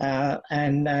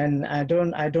 And I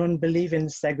don't believe in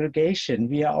segregation.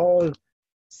 We are all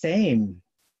same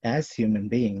as human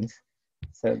beings.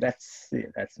 So that's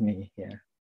me, yeah.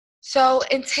 So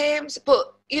in terms,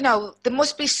 but you know, there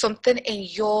must be something in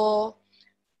your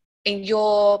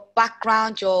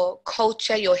background, your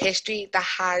culture, your history that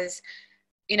has,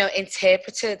 you know,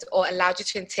 interpreted or allowed you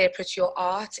to interpret your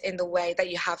art in the way that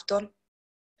you have done.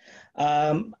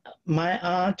 My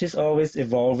art is always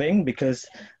evolving because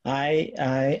I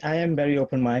am very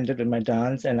open-minded with my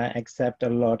dance, and I accept a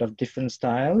lot of different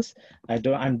styles. I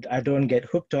don't get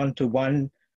hooked onto one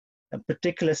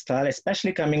particular style,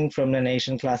 especially coming from an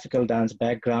Asian classical dance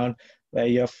background where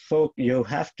you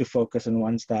have to focus on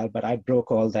one style. But I broke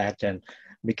all that and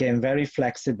became very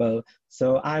flexible.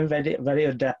 So I'm very, very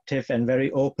adaptive and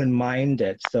very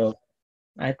open-minded. So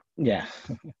yeah.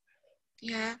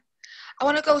 Yeah. I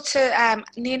want to go to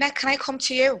Nina. Can I come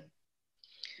to you?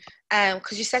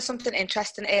 Because you said something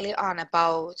interesting earlier on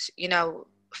about, you know,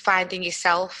 finding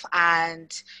yourself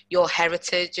and your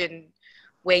heritage and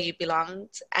where you belonged.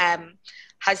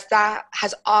 Has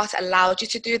art allowed you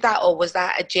to do that, or was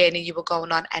that a journey you were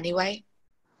going on anyway?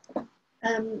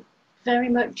 Very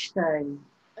much so,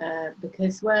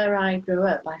 because where I grew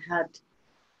up, I had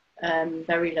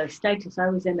very low status. I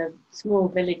was in a small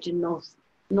village in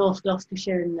North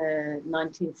Gloucestershire in the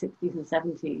 1960s and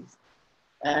 70s,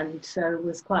 and so it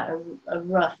was quite a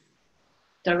rough,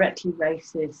 directly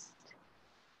racist,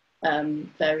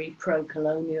 very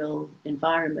pro-colonial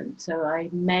environment. So I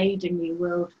made a new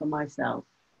world for myself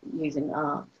using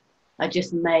art. I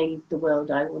just made the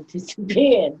world I wanted to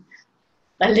be in.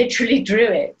 I literally drew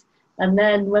it. And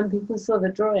then when people saw the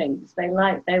drawings, they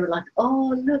were like,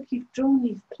 oh, look, you've drawn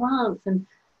these plants and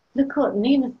look what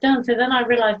Nina's done. So then I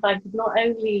realized I could not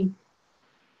only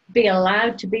be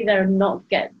allowed to be there and not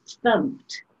get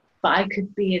thumped, but I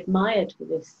could be admired for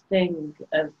this thing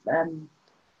of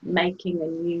making a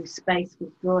new space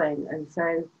with drawing. And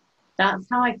so that's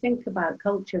how I think about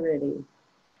culture, really.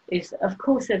 Is, of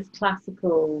course, there's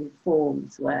classical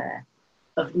forms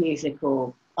of music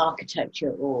or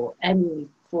architecture or any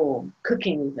form,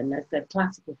 cooking even, there's the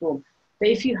classical form. But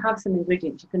if you have some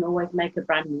ingredients, you can always make a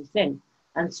brand new thing.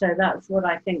 And so that's what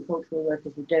I think cultural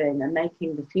workers are doing. They're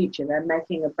making the future, they're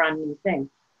making a brand new thing.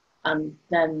 And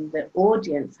then the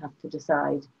audience have to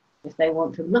decide if they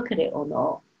want to look at it or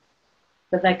not.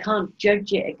 But they can't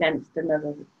judge it against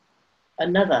another.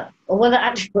 Or whether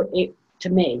actually, to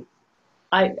me,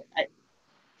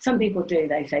 some people do,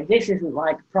 they say, this isn't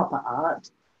like proper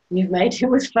art. You've made it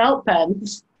with felt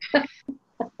pens.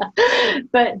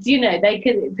 But, you know,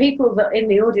 people that in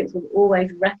the audience will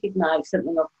always recognize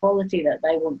something of quality that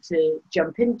they want to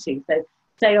jump into. So,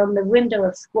 say on the window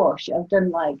of Squash, I've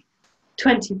done like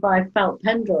 25 felt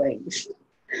pen drawings.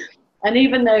 And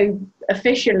even though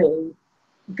officially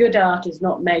good art is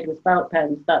not made with felt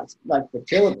pens, that's like for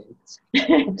children.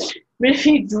 But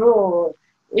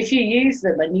if you use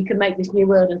them and you can make this new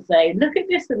world and say, look at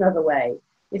this another way,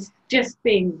 it's just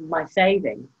been my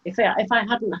saving. If I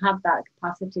hadn't had that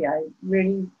capacity, I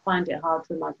really find it hard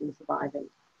to imagine surviving.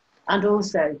 And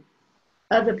also,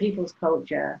 other people's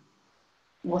culture,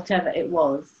 whatever it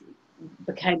was,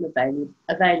 became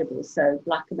available. So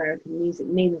Black American music,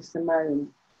 Nina Simone,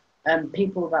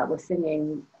 people that were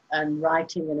singing and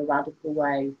writing in a radical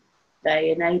way,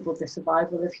 they enabled the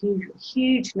survival of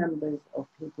huge numbers of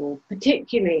people,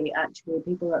 particularly actually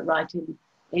people that write in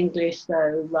English,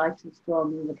 so writers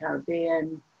from the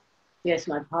Caribbean, Yes,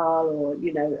 Naipaul, or,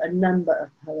 you know, a number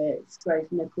of poets, Grace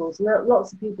Nichols,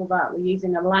 lots of people that were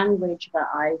using a language that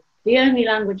the only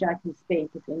language I can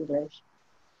speak is English.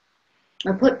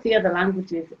 I put the other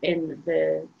languages in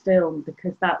the film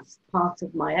because that's part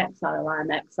of my exile. I'm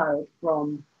exiled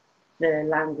from the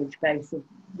language base of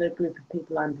the group of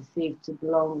people I'm perceived to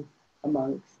belong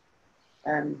amongst.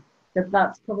 So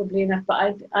that's probably enough.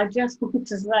 But I just want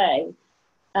to say,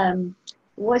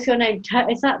 what's your name?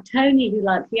 Is that Tony who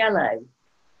likes yellow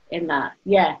in that?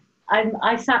 Yeah,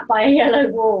 I sat by a yellow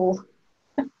wall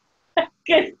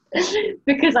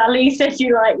because Ali said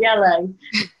you like yellow.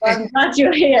 So I'm glad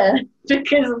you're here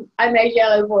because I made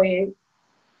yellow for you.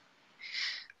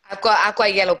 I've got a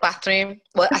yellow bathroom.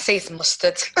 Well, I say it's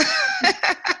mustard.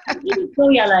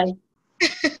 All yellow.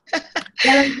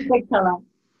 Yellow's a good colour.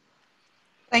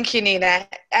 Thank you, Nina.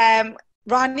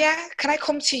 Rania, can I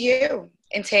come to you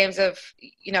in terms of,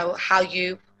 you know, how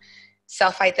you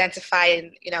self-identify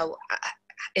and, you know,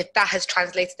 if that has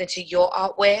translated into your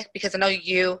artwork? Because I know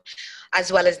you,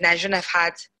 as well as Nejran, have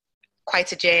had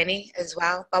quite a journey as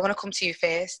well. But I want to come to you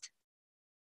first.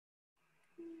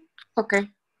 Okay.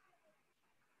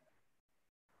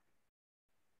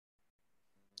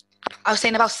 I was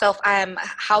saying about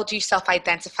how do you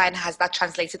self-identify and has that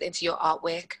translated into your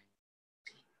artwork?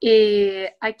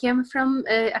 I came from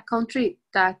a country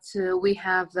that we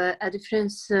have a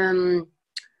difference,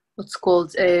 what's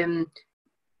called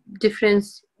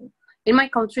difference. In my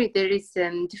country, there is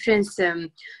different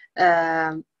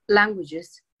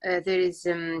languages. There is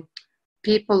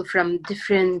people from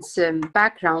different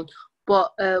background,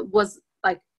 but was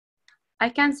like, I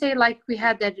can say like we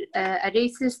had a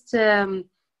racist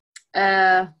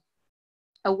a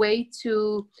way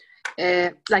to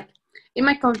like in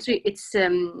my country it's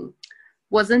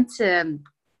wasn't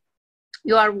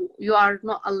you are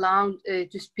not allowed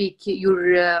to speak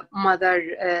your mother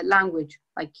language,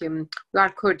 like you are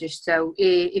Kurdish. So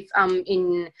if I'm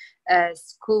in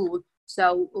school,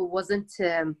 so wasn't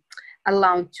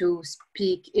allowed to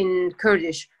speak in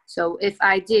Kurdish. So if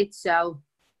I did so,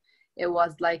 it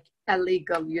was like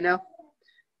illegal, you know.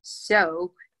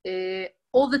 So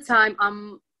all the time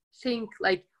I'm think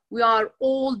like we are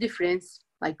all different,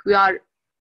 like we are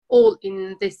all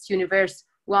in this universe.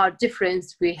 We are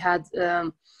different. We had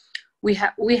we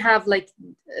have like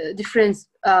different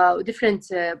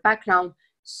background.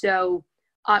 So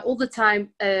I all the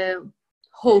time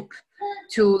hope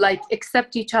to like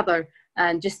accept each other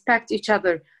and respect each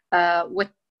other,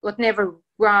 whatever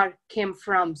where came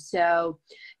from. So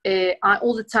I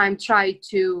all the time try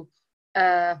to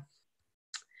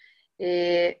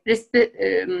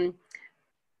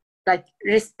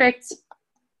respect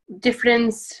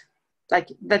difference, like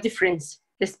the difference,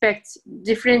 respect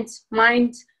different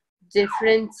mind,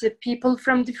 different people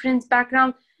from different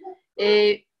background,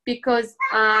 because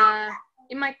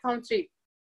in my country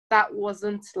that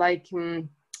wasn't like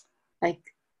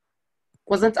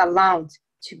wasn't allowed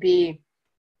to be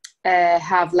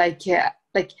have like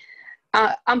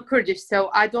I'm Kurdish,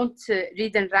 so I don't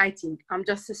read and writing. I'm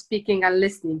just speaking and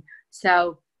listening.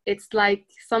 So it's like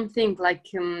something like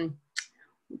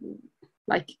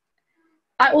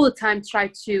I all the time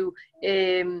try to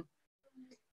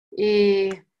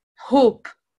hope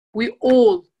we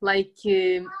all like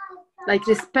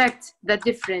respect the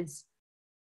difference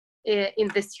in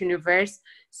this universe.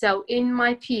 So in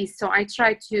my piece, so I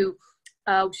try to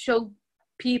show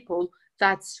people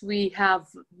that we have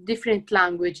different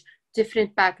language,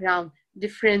 different background,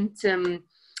 different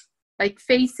like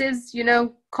faces, you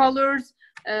know, colors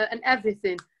and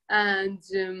everything, and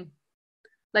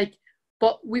like,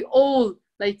 but we all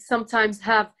like sometimes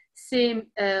have same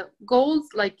goals,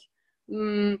 like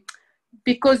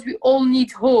because we all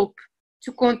need hope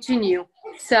to continue.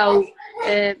 So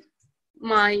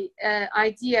my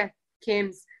idea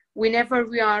came whenever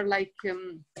we are like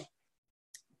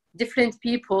different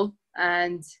people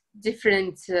and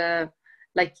different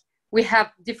like we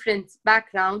have different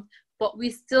background, but we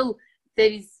still, there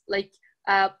is like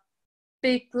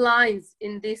big lines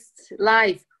in this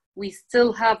life. We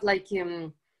still have like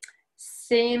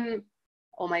same,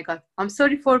 oh my god, I'm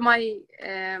sorry for my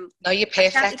no, you're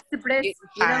perfect. I can't express, you're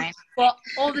you know, fine. but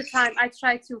all the time I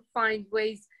try to find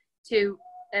ways to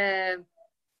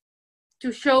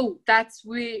show that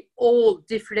we all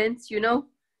different, you know.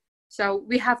 So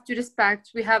we have to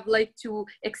respect, we have like to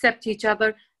accept each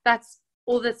other. That's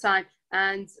all the time.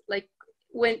 And like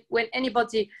when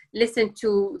anybody listen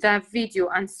to that video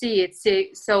and see it,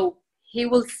 say, so he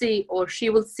will see or she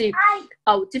will see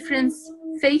how different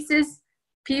faces,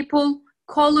 people,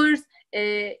 colors,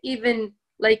 even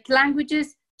like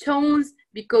languages, tones,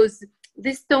 because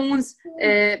these tones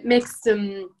makes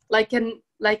like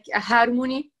a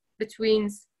harmony between,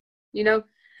 you know.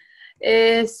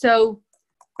 So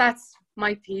that's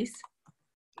my piece.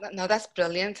 No, that's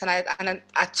brilliant, and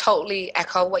I totally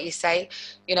echo what you say.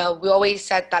 You know, we always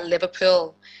said that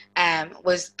Liverpool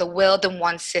was the world in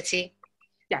one city.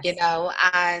 Yes. You know,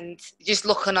 and just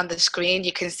looking on the screen,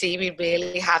 you can see we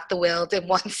really have the world in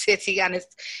one city, and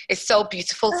it's so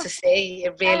beautiful to see.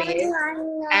 It really is.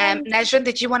 Nesrin,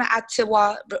 did you want to add to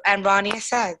what Rania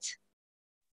said?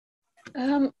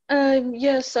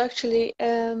 Yes, actually,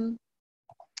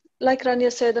 like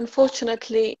Rania said,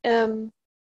 unfortunately, as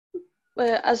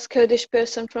Kurdish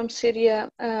person from Syria,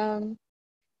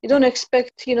 you don't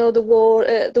expect, you know, the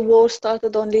war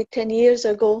started only 10 years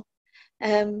ago.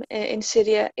 In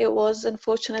Syria, it was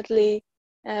unfortunately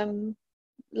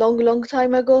long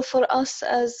time ago for us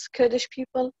as Kurdish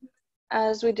people,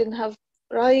 as we didn't have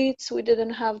rights, we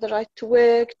didn't have the right to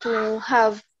work, to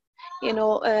have, you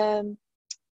know,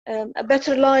 a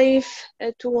better life,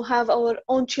 to have our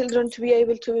own children to be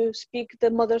able to speak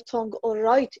the mother tongue or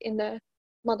write in the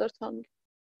mother tongue.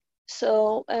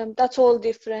 So that's all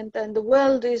different, and the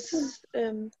world is,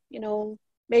 you know,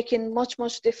 making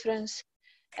much difference.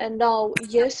 And now,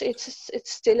 yes, it's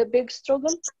still a big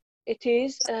struggle. It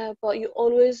is, but you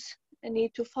always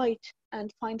need to fight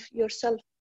and find yourself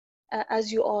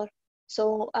as you are.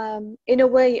 So in a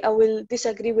way, I will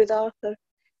disagree with Arthur.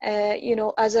 You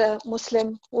know, as a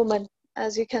Muslim woman,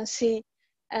 as you can see,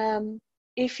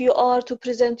 if you are to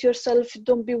present yourself,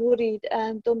 don't be worried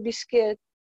and don't be scared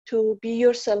to be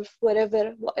yourself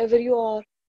whatever you are.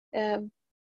 And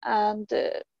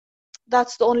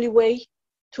that's the only way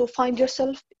to find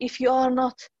yourself. If you are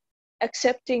not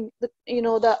accepting the, you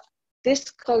know, that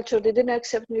this culture, they didn't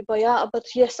accept me, but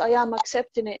yes, I am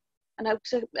accepting it, and I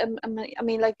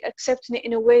mean, like, accepting it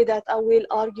in a way that I will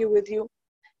argue with you,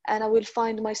 and I will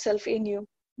find myself in you,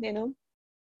 you know.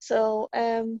 So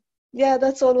yeah,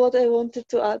 that's all what I wanted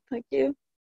to add. Thank you.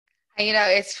 And you know,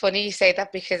 it's funny you say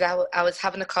that, because I was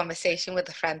having a conversation with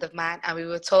a friend of mine, and we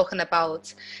were talking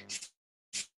about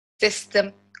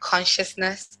system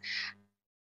consciousness.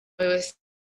 We were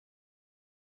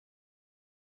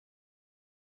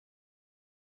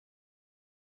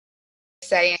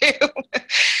saying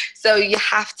so you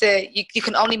have to, you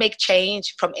can only make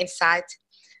change from inside.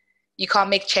 You can't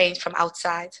make change from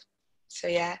outside. So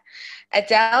yeah.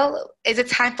 Adele, is it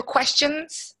time for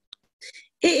questions?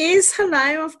 It is.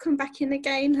 Hello, I've come back in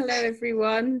again. Hello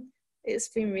everyone. It's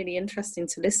been really interesting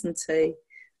to listen to.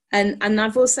 And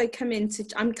I've also come in to,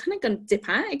 I'm kind of going to dip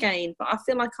out again, but I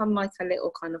feel like I'm like a little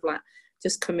kind of like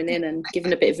just coming in and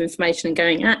giving a bit of information and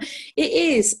going out. It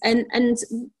is. And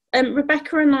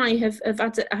Rebecca and I have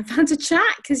had a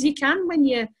chat, because you can when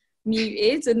you're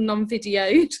muted and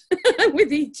non-videoed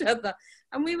with each other.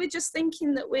 And we were just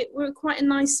thinking that we're quite a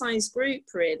nice sized group,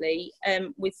 really,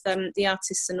 with the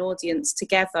artists and audience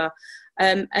together.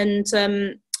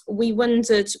 We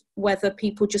wondered whether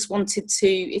people just wanted to,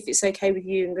 if it's okay with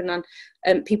you, Ngunan,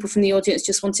 people from the audience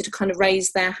just wanted to kind of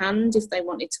raise their hand if they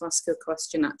wanted to ask a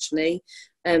question, actually,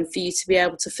 for you to be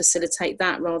able to facilitate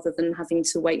that rather than having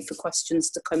to wait for questions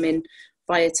to come in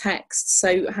via text.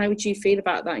 So how would you feel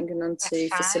about that, Ngunan, to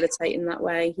facilitate in that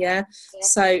way? Yeah?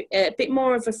 So a bit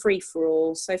more of a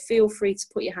free-for-all, so feel free to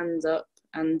put your hand up.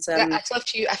 And I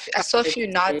saw a few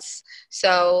nods,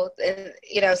 so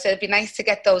you know, so it'd be nice to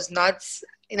get those nods,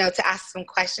 you know, to ask some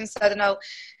questions. So I don't know,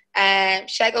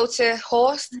 should I go to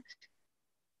Horst?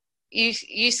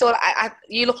 You saw,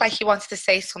 you look like you wanted to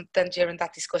say something during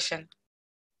that discussion.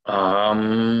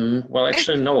 Well,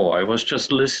 actually, no, I was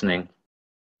just listening,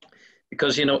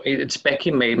 because, you know, it's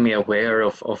Becky made me aware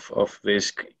of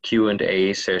this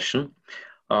Q&A session.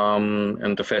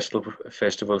 And the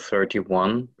Festival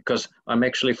 31, because I'm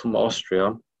actually from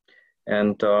Austria,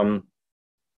 and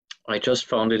I just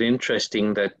found it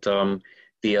interesting that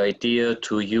the idea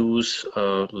to use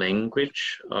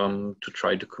language to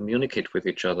try to communicate with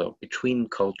each other between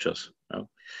cultures. You know?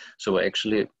 So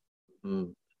actually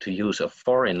to use a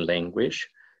foreign language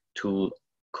to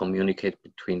communicate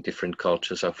between different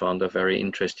cultures, I found a very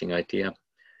interesting idea.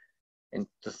 And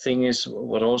the thing is,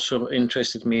 what also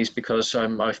interested me is because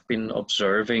I've been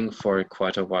observing for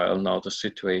quite a while now the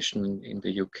situation in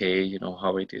the UK, you know,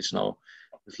 how it is now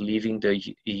with leaving the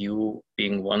EU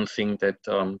being one thing that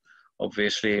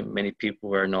obviously many people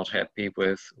were not happy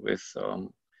with so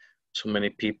many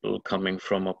people coming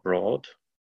from abroad.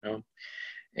 You know?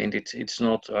 And it's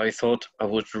not, I thought I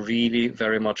would really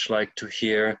very much like to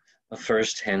hear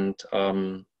first-hand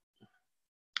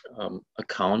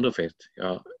account of it,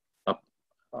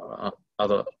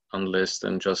 other unless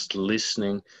than just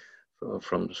listening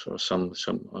from some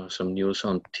news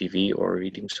on TV or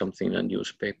reading something in a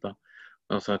newspaper.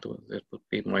 I thought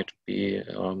that might be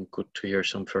good to hear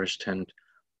some first-hand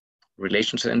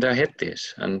relations, and I had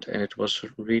this, and it was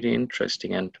really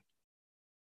interesting. And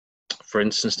for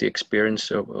instance, the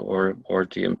experience or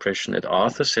the impression that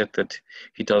Arthur said that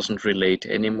he doesn't relate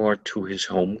anymore to his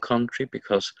home country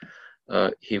because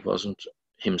he wasn't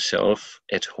himself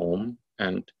at home,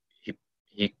 and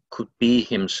he could be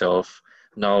himself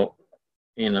now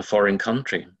in a foreign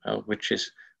country, which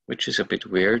is a bit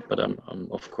weird, but I'm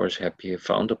of course happy he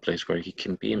found a place where he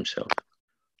can be himself.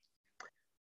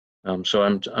 So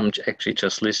I'm actually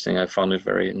just listening. I found it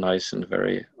very nice and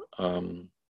very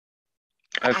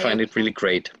I find it really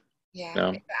great.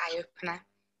 Yeah. Eye-opener.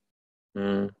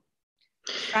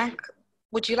 Frank,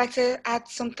 would you like to add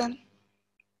something?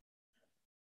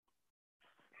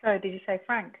 Sorry, did you say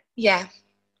Frank? Yeah.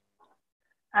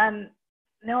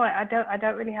 No, I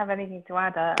don't really have anything to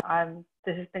add.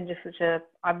 This has been just such a.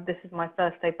 This is my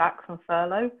first day back from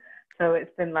furlough, so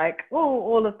it's been like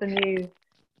all of the new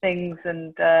things,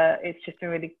 and it's just been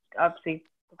really. Obviously,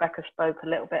 Rebecca spoke a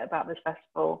little bit about this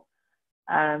festival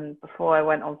before I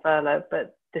went on furlough,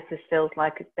 but this feels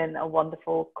like it's been a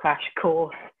wonderful crash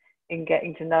course in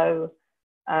getting to know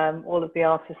all of the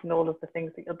artists and all of the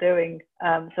things that you're doing.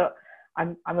 So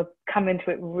I'm come into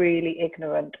it really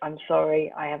ignorant. I'm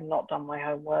sorry, I have not done my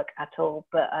homework at all,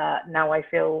 but now I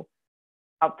feel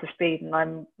up to speed, and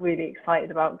I'm really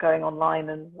excited about going online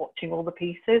and watching all the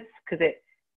pieces, because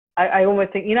I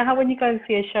almost think, you know how when you go and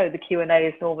see a show, the Q&A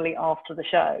is normally after the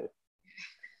show?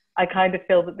 I kind of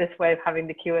feel that this way of having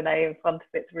the Q&A in front of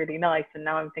it's really nice, and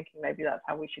now I'm thinking maybe that's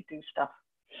how we should do stuff.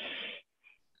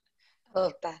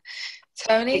 Love that.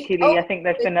 Tony? Particularly, I think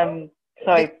there's been,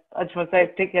 sorry, I just want to say,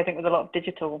 particularly I think with a lot of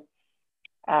digital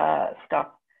stuff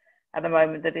at the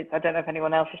moment, that I don't know if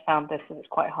anyone else has found this, that it's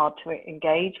quite hard to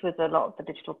engage with a lot of the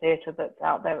digital theatre that's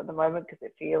out there at the moment, because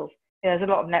it feels, there's a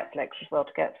lot of Netflix as well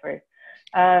to get through.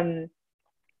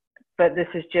 But this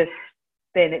has just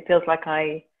been, it feels like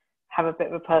I have a bit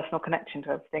of a personal connection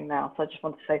to everything now. So I just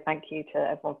want to say thank you to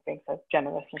everyone for being so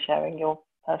generous and sharing your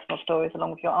personal stories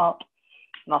along with your art.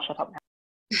 And I'll shut up now.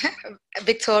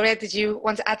 Victoria, did you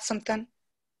want to add something?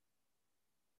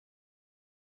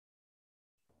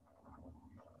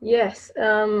 Yes.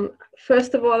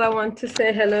 First of all, I want to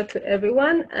say hello to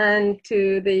everyone, and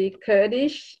to the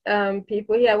Kurdish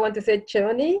people here. I want to say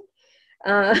Choni.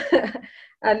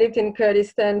 I lived in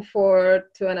Kurdistan for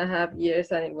 2.5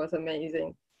 years, and it was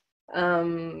amazing.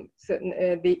 So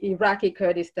the Iraqi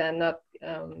Kurdistan, not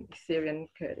Syrian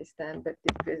Kurdistan, but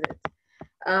did visit.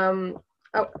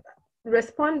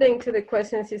 Responding to the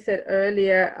questions you said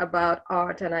earlier about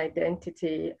art and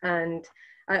identity, and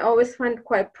I always find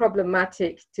quite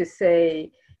problematic to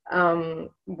say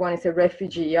one is a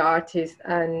refugee artist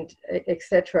and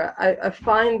etc. I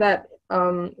find that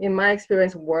in my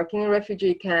experience working in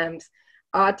refugee camps,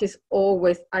 artists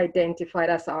always identified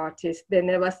as artists. They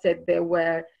never said they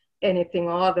were anything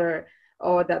other,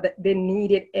 or that they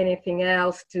needed anything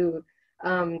else to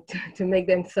make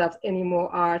themselves any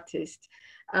more artists.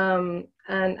 And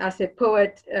as a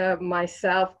poet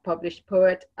myself, published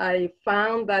poet, I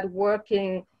found that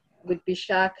working with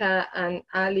Bishaka and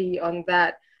Ali on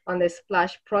the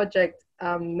Splash project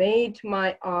made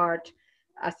my art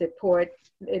as a poet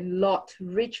a lot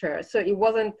richer. So it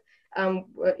wasn't,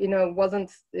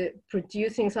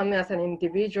 producing something as an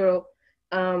individual,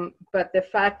 but the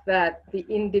fact that the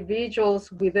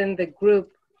individuals within the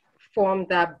group formed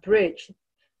that bridge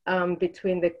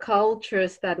between the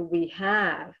cultures that we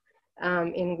have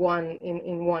in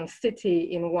one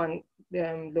city, in one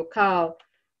locale,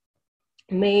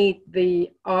 made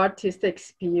the artist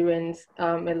experience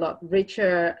a lot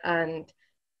richer, and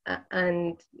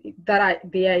that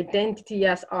the identity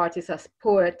as artist, as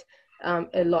poet,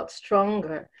 a lot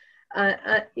stronger.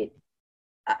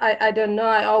 I don't know,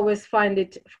 I always find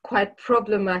it quite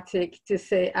problematic to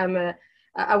say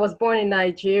I was born in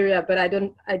Nigeria, but I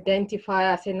don't identify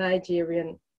as a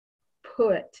Nigerian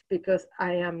poet, because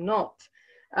I am not.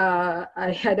 I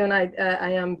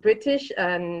am British,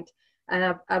 and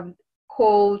I've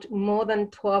called more than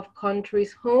 12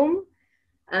 countries home,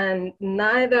 and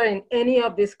neither in any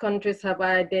of these countries have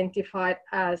I identified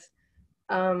as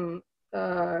an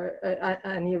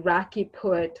Iraqi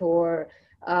poet, or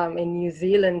a New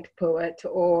Zealand poet,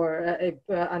 or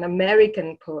an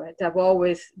American poet. I've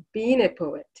always been a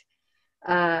poet,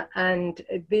 and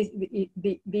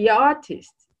the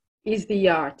artist is the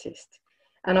artist,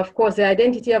 And of course, the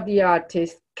identity of the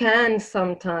artist can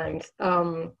sometimes,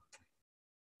 add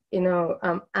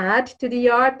to the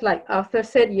art. Like Arthur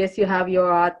said, yes, you have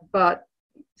your art, but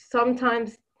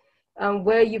sometimes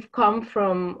where you've come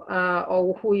from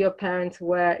or who your parents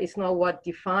were is not what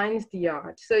defines the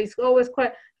art. So it's always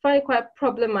quite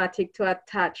problematic to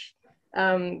attach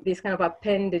these kind of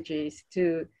appendages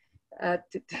to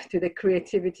the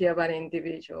creativity of an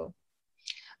individual.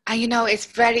 And it's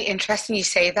very interesting you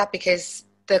say that, because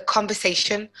the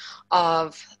conversation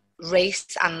of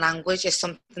race and language is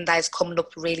something that is coming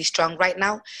up really strong right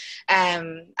now.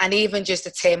 And even just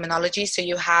the terminology. So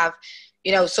you have,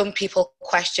 some people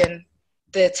question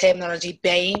the terminology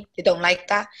BAME, they don't like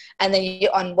that. And then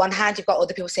on one hand, you've got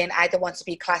other people saying, I don't want to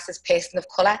be classed as person of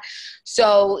colour.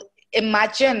 So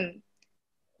imagine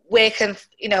working,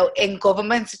 in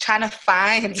government, trying to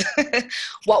find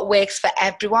what works for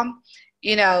everyone.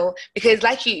 Because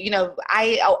like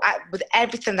I with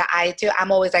everything that I do,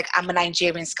 I'm always like, I'm a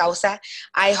Nigerian Scouser.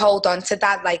 I hold on to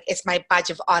that like it's my badge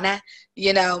of honor,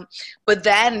 But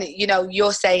then,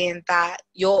 you're saying that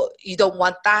you don't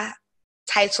want that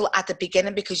title at the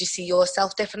beginning because you see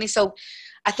yourself differently. So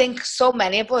I think so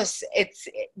many of us,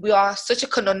 we are such a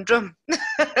conundrum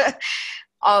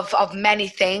of many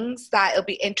things that it'll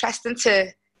be interesting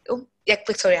to. Oh, yeah,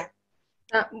 Victoria.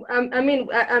 I mean,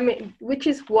 which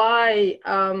is why,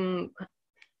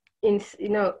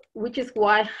 which is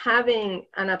why having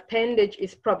an appendage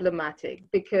is problematic,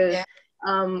 because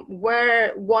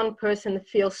where one person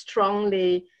feels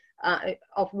strongly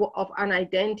of an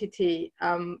identity,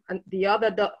 and the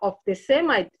other of the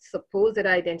same supposed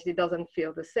identity doesn't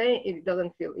feel the same, it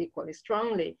doesn't feel equally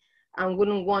strongly, and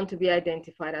wouldn't want to be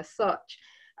identified as such.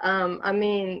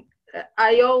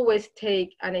 I always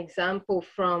take an example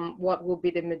from what will be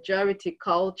the majority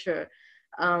culture.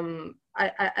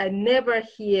 I never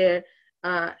hear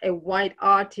a white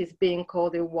artist being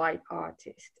called a white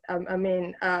artist.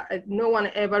 No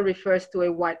one ever refers to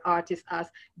a white artist as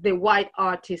the white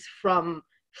artist from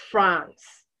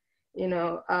France,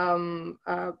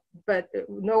 but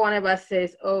no one ever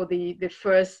says, oh, the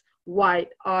first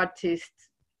white artist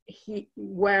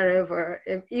wherever.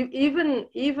 Even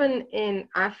in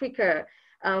Africa,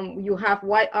 you have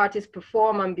white artists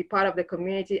perform and be part of the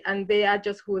community, and they are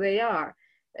just who they are.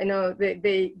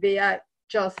 They are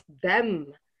just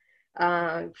them.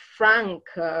 Frank,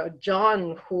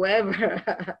 John, whoever,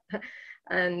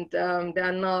 and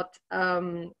they're not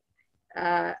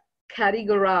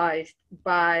categorized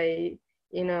by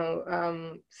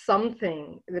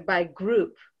something, by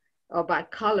group or by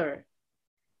color.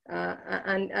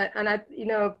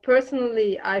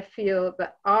 Personally, I feel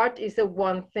that art is the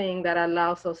one thing that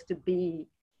allows us to be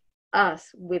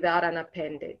us without an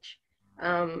appendage.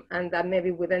 And that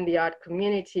maybe within the art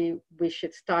community, we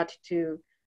should start to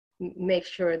make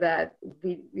sure that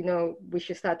we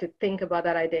should start to think about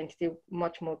that identity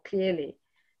much more clearly,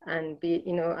 and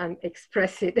and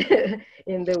express it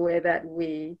in the way that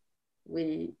we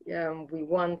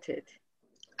want it.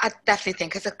 I definitely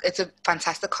think it's a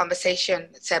fantastic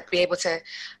conversation to be able to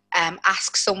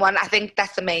ask someone. I think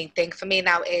that's the main thing for me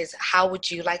now, is how would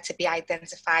you like to be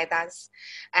identified as?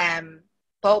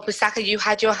 But Bisaka, you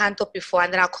had your hand up before,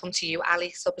 and then I'll come to you, Ali.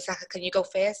 So Bisaka, can you go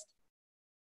first?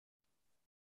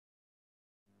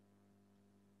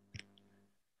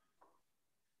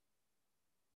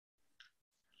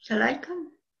 Shall I come?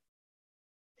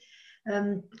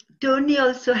 Tony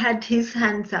also had his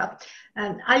hands up.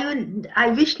 I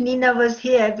wish Nina was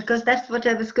here, because that's what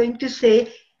I was going to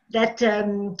say, that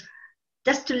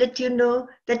just to let you know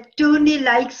that Tony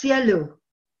likes yellow.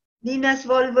 Nina's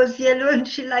wall was yellow and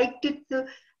she liked it. So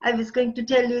I was going to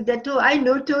tell you that, oh, I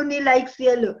know Tony likes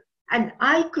yellow. And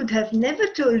I could have never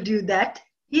told you that.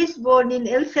 He's born in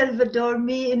El Salvador,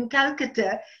 me in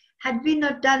Calcutta. Had we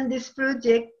not done this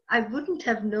project, I wouldn't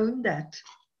have known that.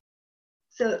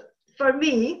 So for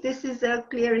me, this is a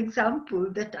clear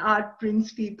example that art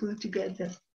brings people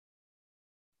together.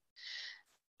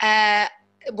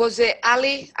 Was it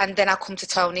Ali? And then I'll come to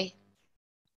Tony.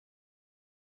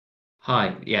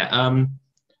 Hi, yeah. I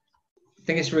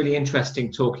think it's really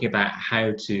interesting talking about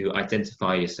how to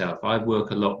identify yourself. I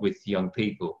work a lot with young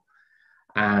people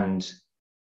and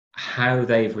how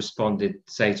they've responded,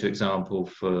 say, for example,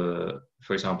 to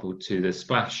the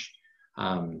Splash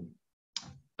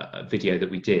video that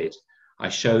we did. I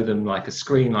show them like a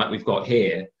screen like we've got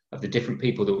here of the different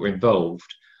people that were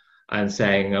involved, and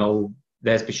saying, oh,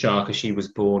 there's Bishaka, she was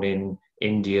born in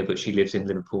India, but she lives in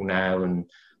Liverpool now, and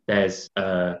there's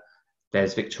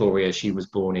Victoria, she was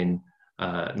born in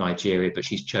Nigeria, but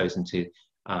she's chosen to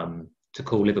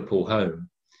call Liverpool home.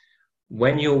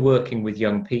 When you're working with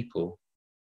young people,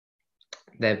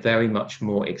 they're very much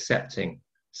more accepting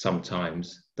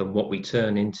sometimes than what we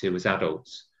turn into as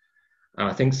adults. And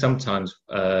I think sometimes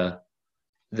there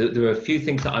are a few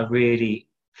things that I really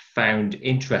found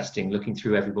interesting looking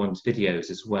through everyone's videos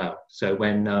as well. So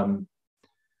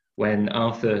when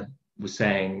Arthur was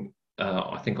saying,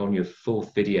 I think on your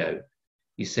 4th video,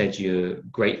 you said you're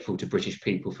grateful to British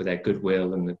people for their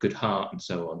goodwill and the good heart and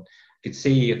so on. You could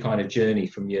see your kind of journey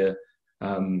from your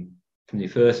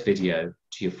 1st video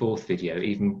to your 4th video,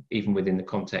 even within the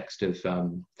context of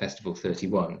Festival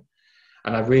 31.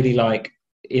 And I really like,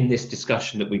 in this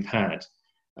discussion that we've had,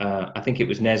 I think it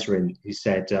was Nesrin who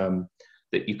said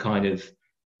that you kind of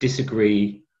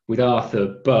disagree with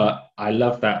Arthur, but I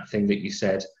love that thing that you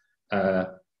said,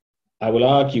 I will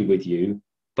argue with you,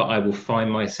 but I will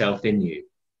find myself in you.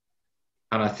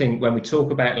 And I think when we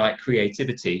talk about like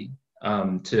creativity,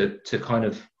 to kind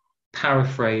of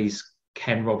paraphrase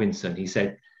Ken Robinson, he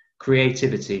said,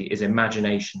 creativity is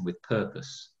imagination with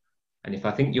purpose. And if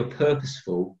I think you're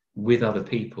purposeful with other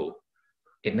people,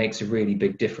 it makes a really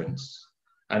big difference.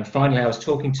 And finally, I was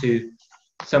talking to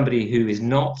somebody who is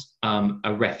not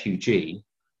a refugee,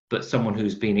 but someone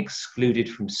who's been excluded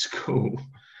from school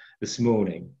this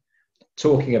morning,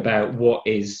 talking about what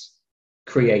is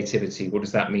creativity, what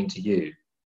does that mean to you?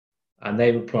 And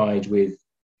they replied with,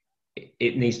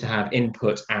 it needs to have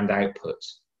input and output.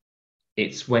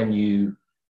 It's when you,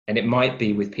 and it might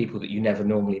be with people that you never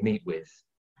normally meet with,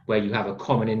 where you have a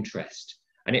common interest.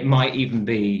 And it might even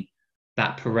be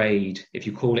that parade, if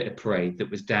you call it a parade, that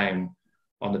was down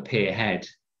on the pier head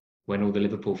when all the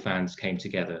Liverpool fans came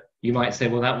together. You might say,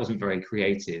 well, that wasn't very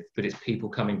creative, but it's people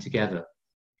coming together.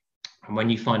 And when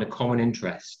you find a common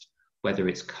interest, whether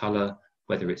it's colour,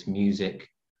 whether it's music,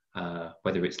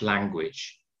 whether it's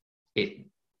language,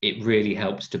 it really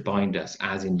helps to bind us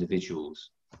as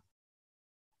individuals.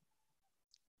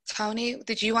 Tony,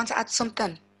 did you want to add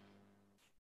something?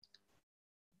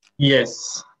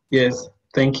 Yes,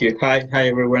 thank you. Hi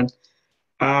everyone.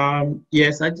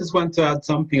 Yes, I just want to add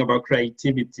something about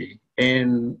creativity.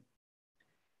 And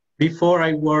before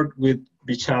I worked with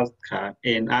Bichalka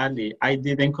and Ali, I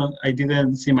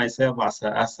didn't see myself as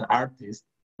an artist,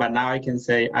 but now I can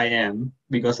say I am,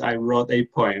 because I wrote a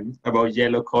poem about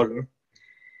yellow color.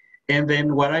 And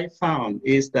then what I found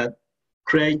is that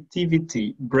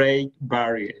creativity breaks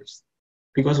barriers,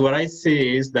 because what I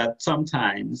see is that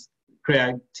sometimes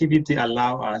creativity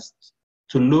allows us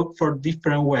to look for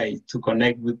different ways to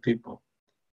connect with people.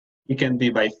 It can be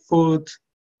by food,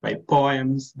 by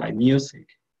poems, by music.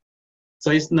 So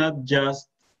it's not just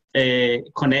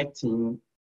connecting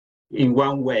in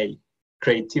one way.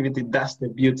 Creativity, that's the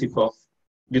beautiful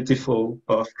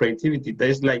of creativity.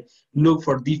 There's like, look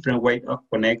for different ways of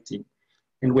connecting.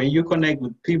 And when you connect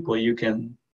with people, you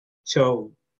can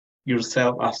show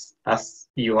yourself as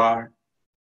you are.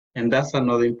 And that's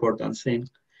another important thing.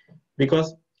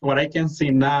 Because what I can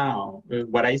see now,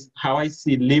 how I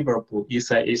see Liverpool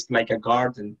is like a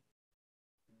garden,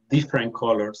 different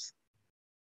colors.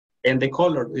 And the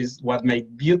color is what makes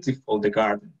beautiful the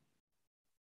garden.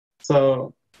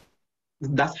 So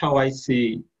that's how I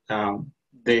see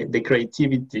the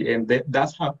creativity. And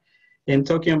that's how, in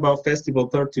talking about Festival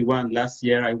 31, last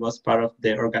year I was part of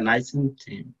the organizing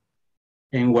team.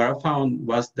 And what I found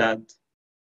was that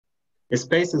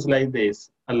spaces like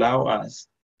this allow us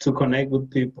to connect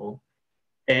with people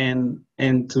and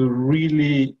to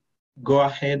really go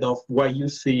ahead of what you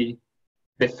see,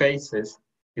 the faces,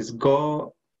 is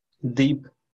go deep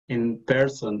in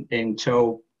person and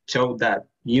show that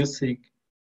music,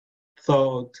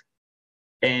 thought,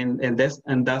 and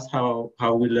that's how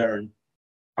we learn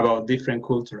about different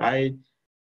culture. I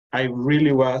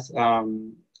really was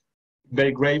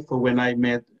very grateful when I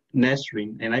met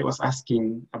Nesrin and I was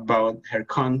asking about her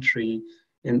country,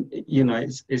 and you know,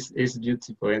 it's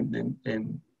beautiful,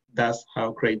 and that's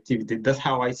how creativity, that's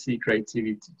how I see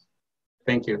creativity.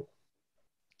 Thank you.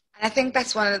 And I think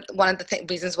that's one of the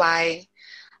reasons why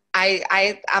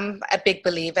I'm a big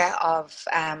believer of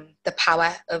the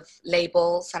power of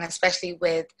labels, and especially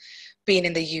with being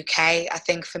in the UK. I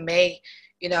think for me,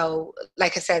 you know,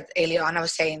 like I said earlier on, I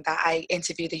was saying that I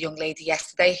interviewed a young lady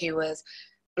yesterday who was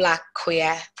Black,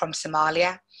 queer, from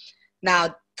Somalia.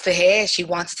 Now, for her, she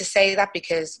wanted to say that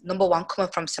because, number one,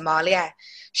 coming from Somalia,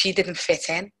 she didn't fit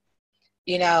in.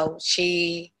 You know,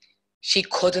 she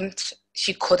couldn't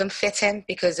fit in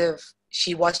because of,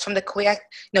 she was from the queer,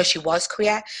 no, she was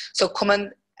queer. So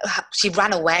she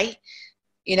ran away,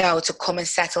 you know, to come and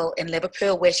settle in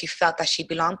Liverpool where she felt that she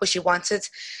belonged, but she wanted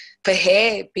for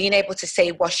her, being able to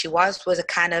say what she was a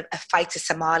kind of a fight to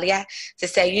Somalia, to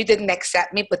say, you didn't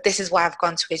accept me, but this is what I've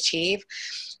gone to achieve.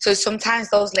 So sometimes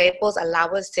those labels allow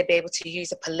us to be able to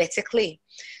use it politically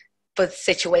for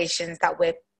situations that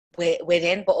we're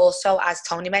in, but also, as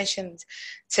Tony mentioned,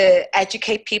 to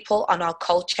educate people on our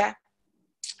culture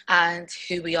and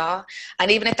who we are.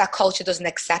 And even if that culture doesn't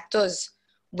accept us,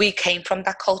 we came from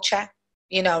that culture,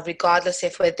 you know, regardless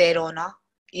if we're there or not,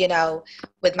 you know,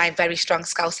 with my very strong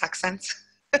Scouse accent.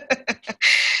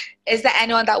 Is there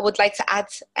anyone that would like to add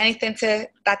anything to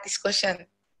that discussion?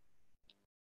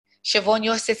 Siobhan,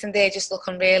 you're sitting there just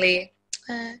looking really...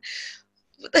 You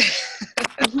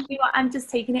know what, I'm just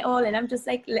taking it all in. I'm just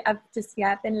like,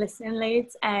 I've been listening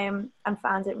loads and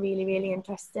found it really, really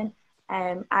interesting.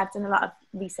 I've done a lot of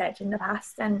research in the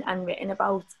past and written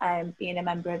about being a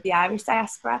member of the Irish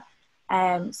diaspora.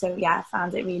 So yeah, I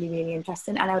found it really, really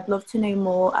interesting, and I would love to know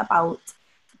more about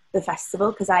the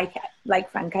festival, because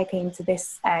like Frank, I came to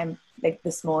this like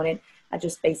this morning. I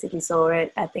just basically saw a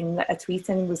tweet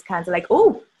and was kind of like,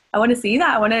 oh, I want to see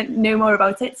that. I want to know more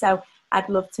about it. So I'd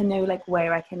love to know like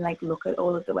where I can like look at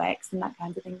all of the works and that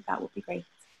kind of thing. That would be great.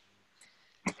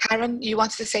 Karen, you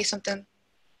wanted to say something?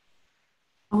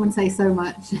 I want to say so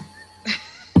much.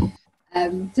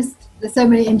 Just there's so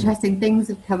many interesting things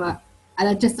have come up, and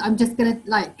I'm just gonna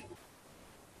like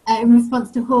in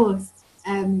response to Horst.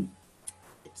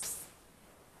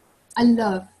 I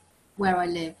love where I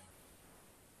live.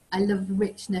 I love the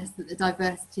richness that the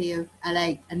diversity of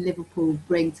LA and Liverpool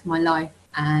bring to my life,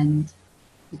 and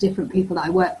the different people that I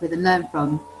work with and learn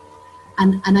from.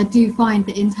 And I do find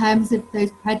that in terms of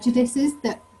those prejudices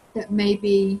that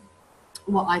maybe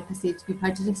what I perceive to be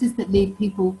prejudices that lead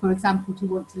people, for example, to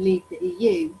want to leave the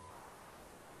EU,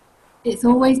 it's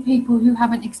always people who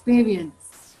haven't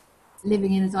experienced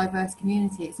living in a diverse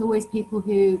community. It's always people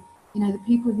who, you know, the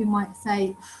people who might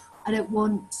say, I don't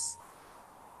want,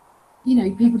 you know,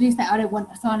 people do say, I don't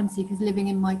want asylum seekers living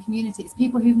in my community. It's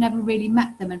people who've never really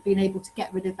met them and been able to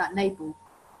get rid of that label.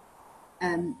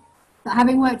 But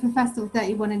having worked with Festival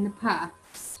 31 in the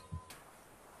past,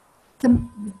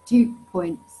 2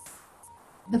 points.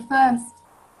 The first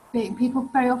being, people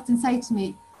very often say to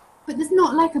me, but there's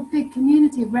not like a big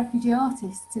community of refugee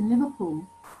artists in Liverpool.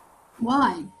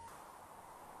 Why?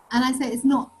 And I say it's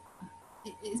not,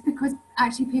 it's because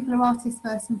actually people are artists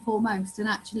first and foremost, and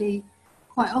actually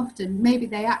quite often maybe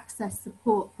they access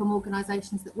support from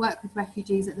organisations that work with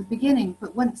refugees at the beginning,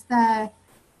 but once they're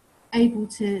able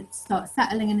to start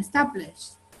settling and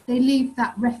establish, they leave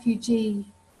that refugee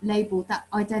label, that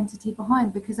identity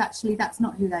behind, because actually that's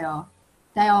not who they are.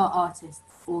 They are artists,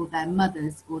 or their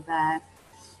mothers, or their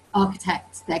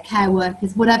architects, their care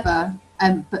workers, whatever,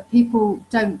 but people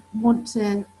don't want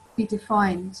to be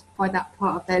defined by that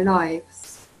part of their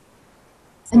lives.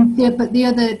 And but the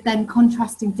other then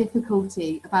contrasting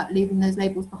difficulty about leaving those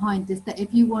labels behind is that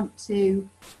if you want to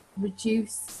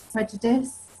reduce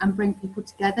prejudice and bring people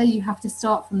together, you have to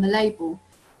start from the label.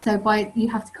 So you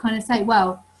have to kind of say,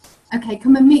 well, okay,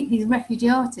 come and meet these refugee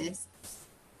artists.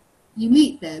 You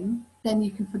meet them, then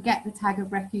you can forget the tag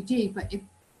of refugee. But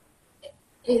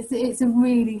it's a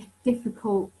really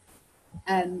difficult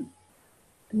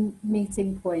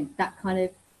meeting point, that kind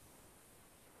of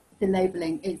the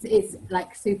labeling. It's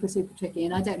like super tricky,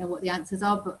 and I don't know what the answers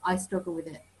are, but I struggle with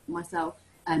it myself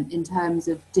in terms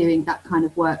of doing that kind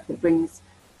of work that brings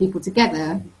people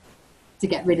together to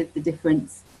get rid of the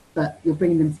difference, but you're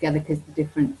bringing them together because the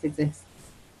difference exists.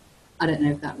 I don't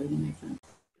know if that really makes sense.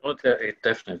 Oh, it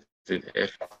definitely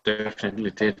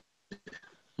did.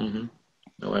 Mm-hmm.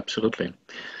 No, absolutely.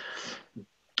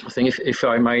 I think if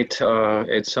I might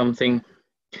add something,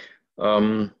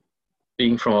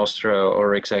 being from Austria,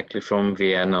 or exactly from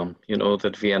Vienna, you know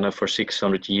that Vienna for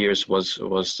 600 years was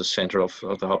the center of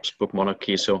the Habsburg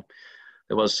monarchy. So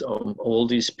there was all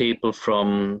these people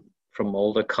from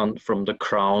the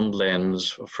crown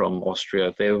lands from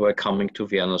Austria. They were coming to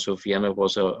Vienna. So Vienna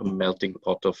was a melting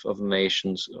pot of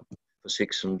nations for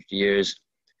 600 years.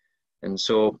 And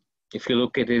so if you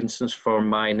look at instance for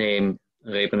my name,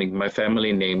 Rebening, my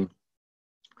family name,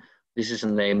 this is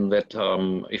a name that,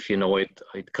 if you know it,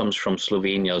 it comes from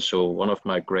Slovenia. So one of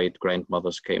my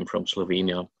great-grandmothers came from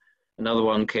Slovenia. Another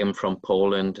one came from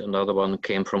Poland. Another one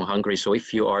came from Hungary. So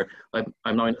if you are,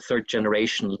 I'm now in third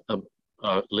generation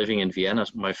living in Vienna,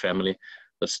 my family,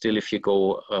 but still if you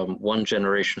go one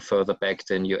generation further back,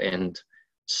 then you end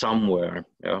somewhere.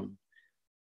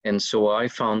 And so I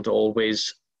found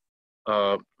always,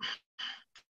 you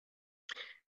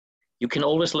can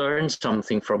always learn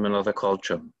something from another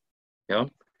culture. Yeah,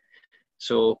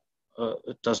 so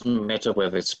it doesn't matter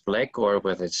whether it's black or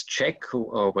whether it's Czech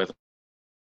or whether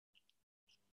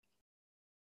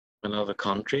another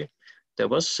country, there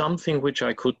was something which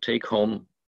I could take home,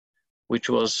 which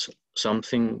was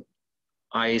something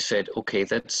I said, okay,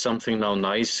 that's something now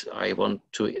nice. I want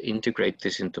to integrate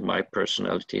this into my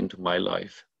personality, into my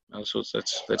life. So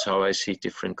that's how I see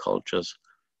different cultures,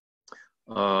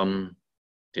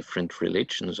 different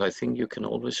religions. I think you can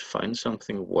always find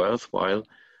something worthwhile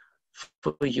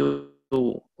for you,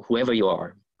 whoever you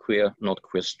are, queer, not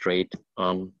queer, straight.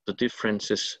 The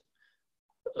differences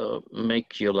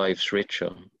make your lives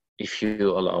richer if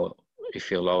you allow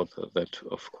that,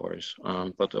 of course.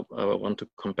 But I want to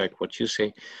come back what you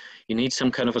say. You need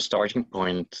some kind of a starting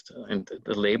point, and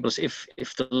the labels. If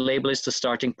the label is the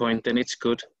starting point, then it's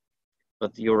good.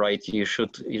 But you're right. You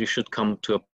should come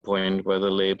to a point where the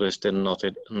label is then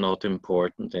not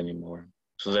important anymore.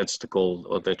 So that's the goal,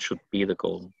 or that should be the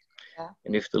goal. Yeah.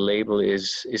 And if the label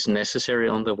is necessary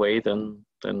on the way, then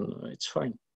it's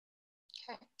fine.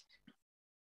 Okay.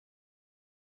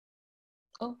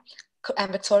 Oh,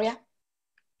 and Victoria.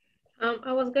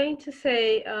 I was going to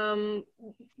say,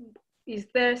 is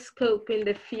there scope in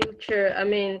the future? I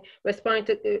mean, responding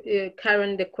to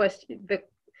Karen,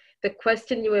 the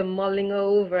question you were mulling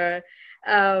over,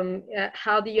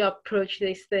 how do you approach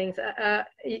these things?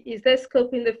 Is there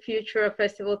scope in the future of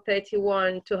Festival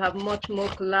 31 to have much more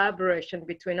collaboration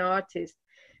between artists?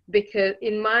 Because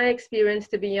in my experience,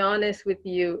 to be honest with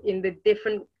you, in the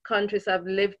different countries I've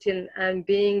lived in, and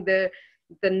being the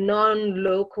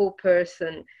non-local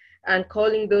person and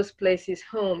calling those places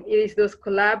home, it is those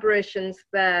collaborations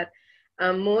that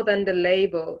more than the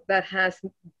label that has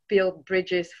built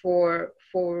bridges for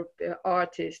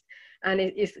artists. And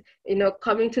it is,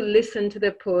 coming to listen to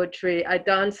the poetry. I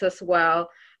dance as well,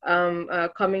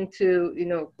 coming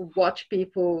to, watch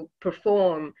people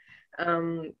perform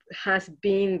has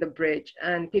been the bridge.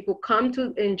 And people come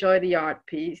to enjoy the art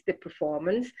piece, the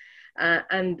performance,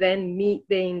 and then meet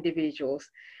the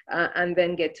individuals and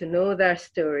then get to know their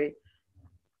story.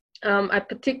 I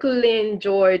particularly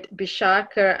enjoyed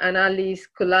Bishaka and Ali's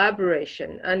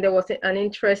collaboration, and there was an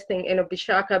interesting,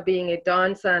 Bishaka being a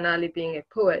dancer and Ali being a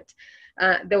poet.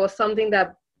 There was something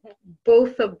that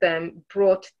both of them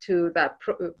brought to that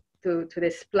to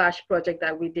the Splash project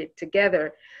that we did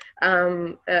together.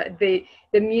 The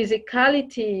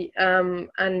musicality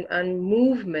and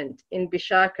movement in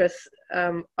Bishaka's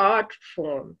art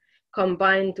form,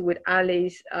 combined with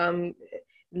Ali's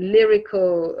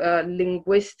lyrical,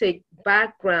 linguistic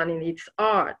background in its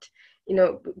art,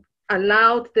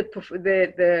 allowed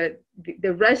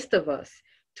the rest of us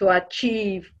to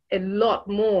achieve a lot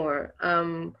more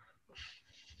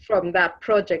from that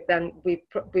project than we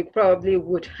probably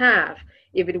would have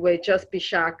if it were just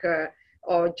Bishaka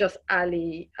or just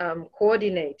Ali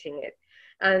coordinating it.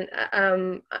 And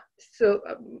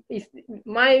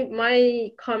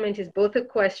my comment is both a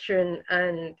question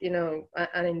and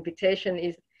an invitation.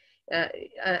 Is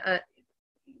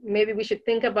maybe we should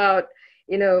think about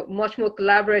much more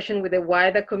collaboration with the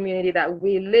wider community that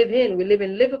we live in. We live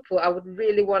in Liverpool. I would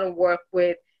really want to work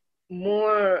with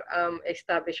more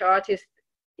established artists,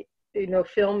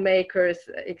 filmmakers,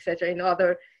 etc. In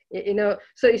other,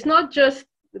 so it's not just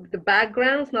the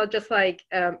backgrounds, not just like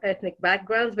ethnic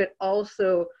backgrounds, but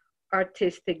also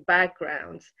artistic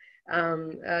backgrounds,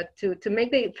 to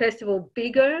make the festival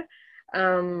bigger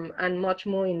and much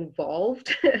more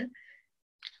involved.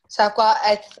 So I've got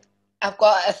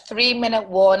a 3-minute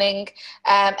warning.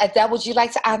 Adele, would you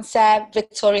like to answer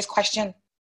Victoria's question?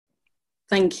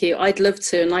 Thank you. I'd love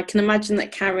to, and I can imagine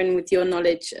that Karen, with your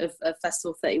knowledge of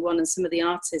Festival 31 and some of the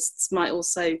artists, might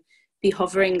also be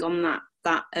hovering on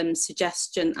that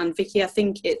suggestion. And Vicky, I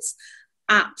think it's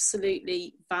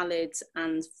absolutely valid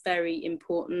and very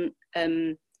important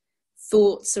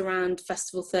thoughts around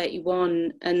Festival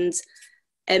 31. And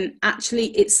actually,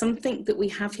 it's something that we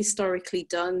have historically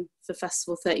done for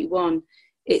Festival 31.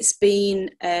 It's been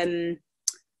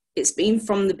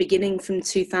from the beginning, from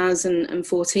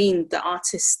 2014, that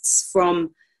artists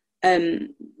from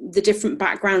the different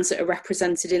backgrounds that are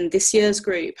represented in this year's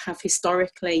group have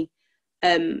historically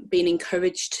been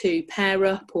encouraged to pair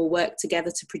up or work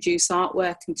together to produce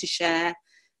artwork and to share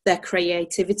their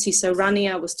creativity. So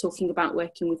Rania was talking about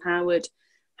working with Howard.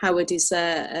 Howard is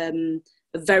a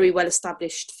very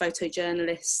well-established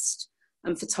photojournalist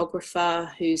and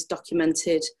photographer who's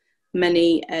documented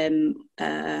many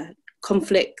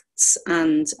conflicts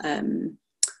and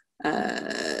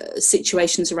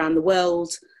situations around the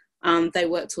world. They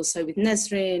worked also with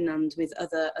Nesrin and with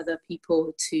other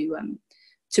people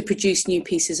to produce new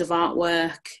pieces of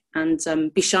artwork. And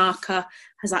Bishaka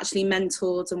has actually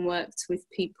mentored and worked with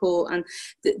people. And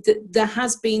there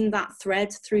has been that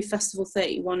thread through Festival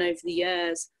 31 over the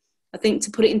years I think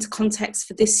to put it into context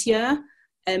for this year,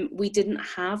 we didn't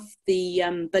have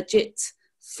the budget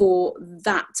for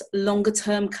that longer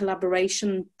term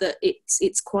collaboration, that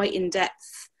it's quite in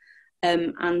depth,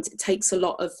 and it takes a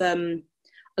lot of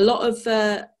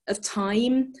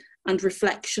time and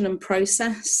reflection and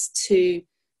process to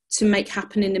make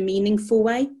happen in a meaningful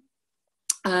way,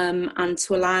 and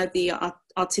to allow the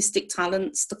artistic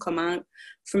talents to come out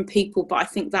from people. But I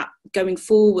think that going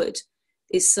forward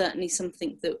is certainly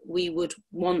something that we would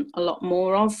want a lot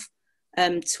more of,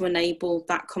 to enable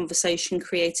that conversation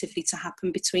creatively to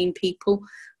happen between people,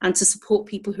 and to support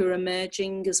people who are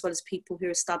emerging as well as people who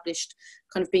are established,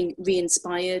 kind of being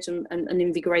re-inspired and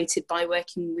invigorated by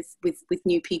working with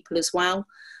new people as well.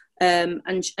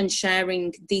 And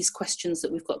sharing these questions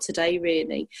that we've got today,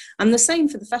 really. And the same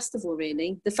for the festival,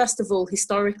 really. The festival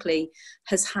historically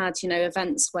has had,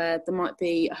 events where there might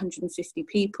be 150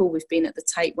 people. We've been at the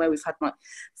Tate where we've had like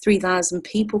 3,000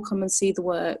 people come and see the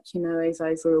work,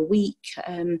 over a week.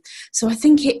 So I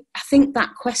think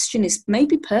that question is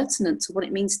maybe pertinent to what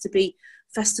it means to be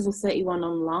Festival 31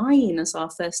 online as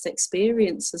our first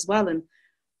experience as well, and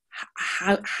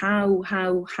how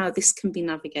this can be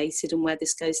navigated and where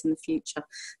this goes in the future.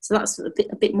 So that's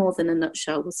a bit more than a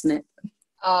nutshell, wasn't it?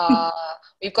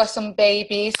 We've got some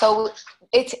babies. So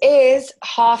it is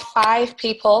 5:30,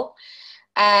 people.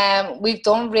 We've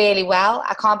done really well.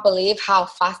 I can't believe how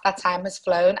fast that time has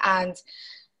flown, and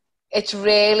it's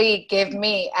really given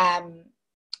me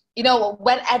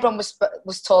when everyone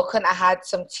was talking, I had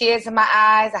some tears in my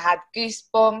eyes, I had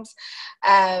goosebumps.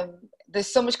 There's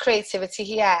so much creativity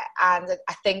here, and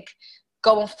I think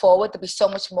going forward there'll be so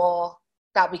much more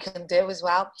that we can do as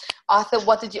well. Arthur,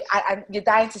 what did you're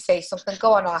dying to say something.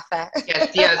 Go on, Arthur.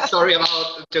 Yes, sorry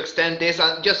about to extend this.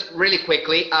 Just really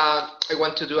quickly, I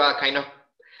want to do a kind of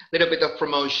little bit of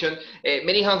promotion.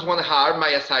 Many Hands One Heart,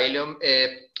 my asylum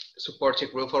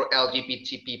supportive group for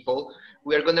LGBT people.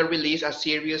 We are going to release a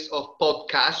series of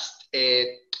podcasts.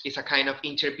 It's a kind of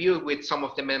interview with some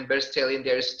of the members telling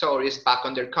their stories back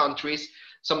on their countries,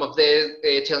 some of them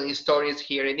telling stories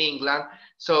here in England.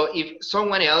 So if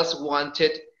someone else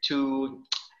wanted to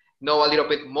know a little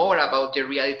bit more about the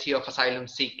reality of asylum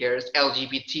seekers,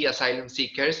 LGBT asylum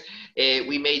seekers,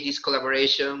 we made this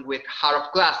collaboration with Heart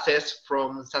of Glasses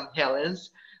from St.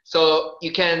 Helens. So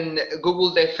you can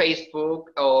Google the Facebook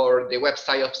or the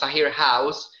website of Sahir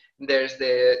House. There's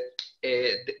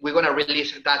we're gonna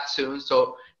release that soon,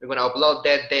 so we're gonna upload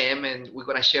them, and we're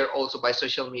gonna share also by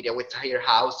social media with Sahir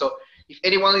House. So if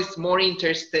anyone is more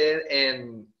interested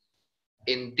in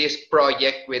this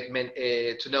project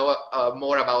to know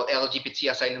more about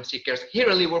LGBT asylum seekers here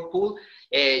in Liverpool,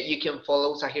 you can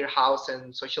follow Sahir House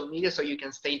and social media, so you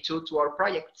can stay tuned to our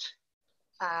project.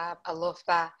 I love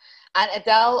that. And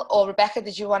Adele or Rebecca,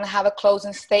 did you want to have a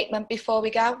closing statement before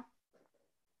we go?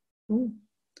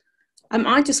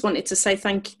 I just wanted to say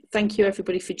thank you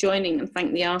everybody for joining, and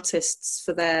thank the artists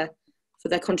for their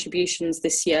contributions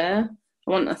this year.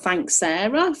 I want to thank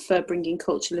Sarah for bringing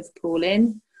Culture Liverpool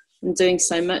in and doing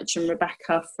so much, and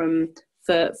Rebecca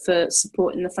for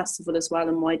supporting the festival as well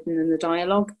and widening the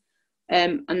dialogue.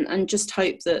 And just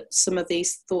hope that some of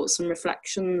these thoughts and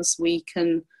reflections we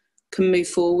can move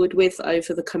forward with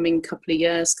over the coming couple of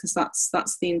years, because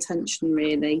that's the intention,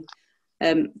 really,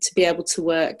 to be able to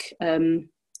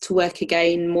work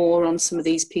again more on some of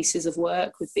these pieces of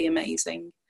work would be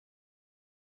amazing.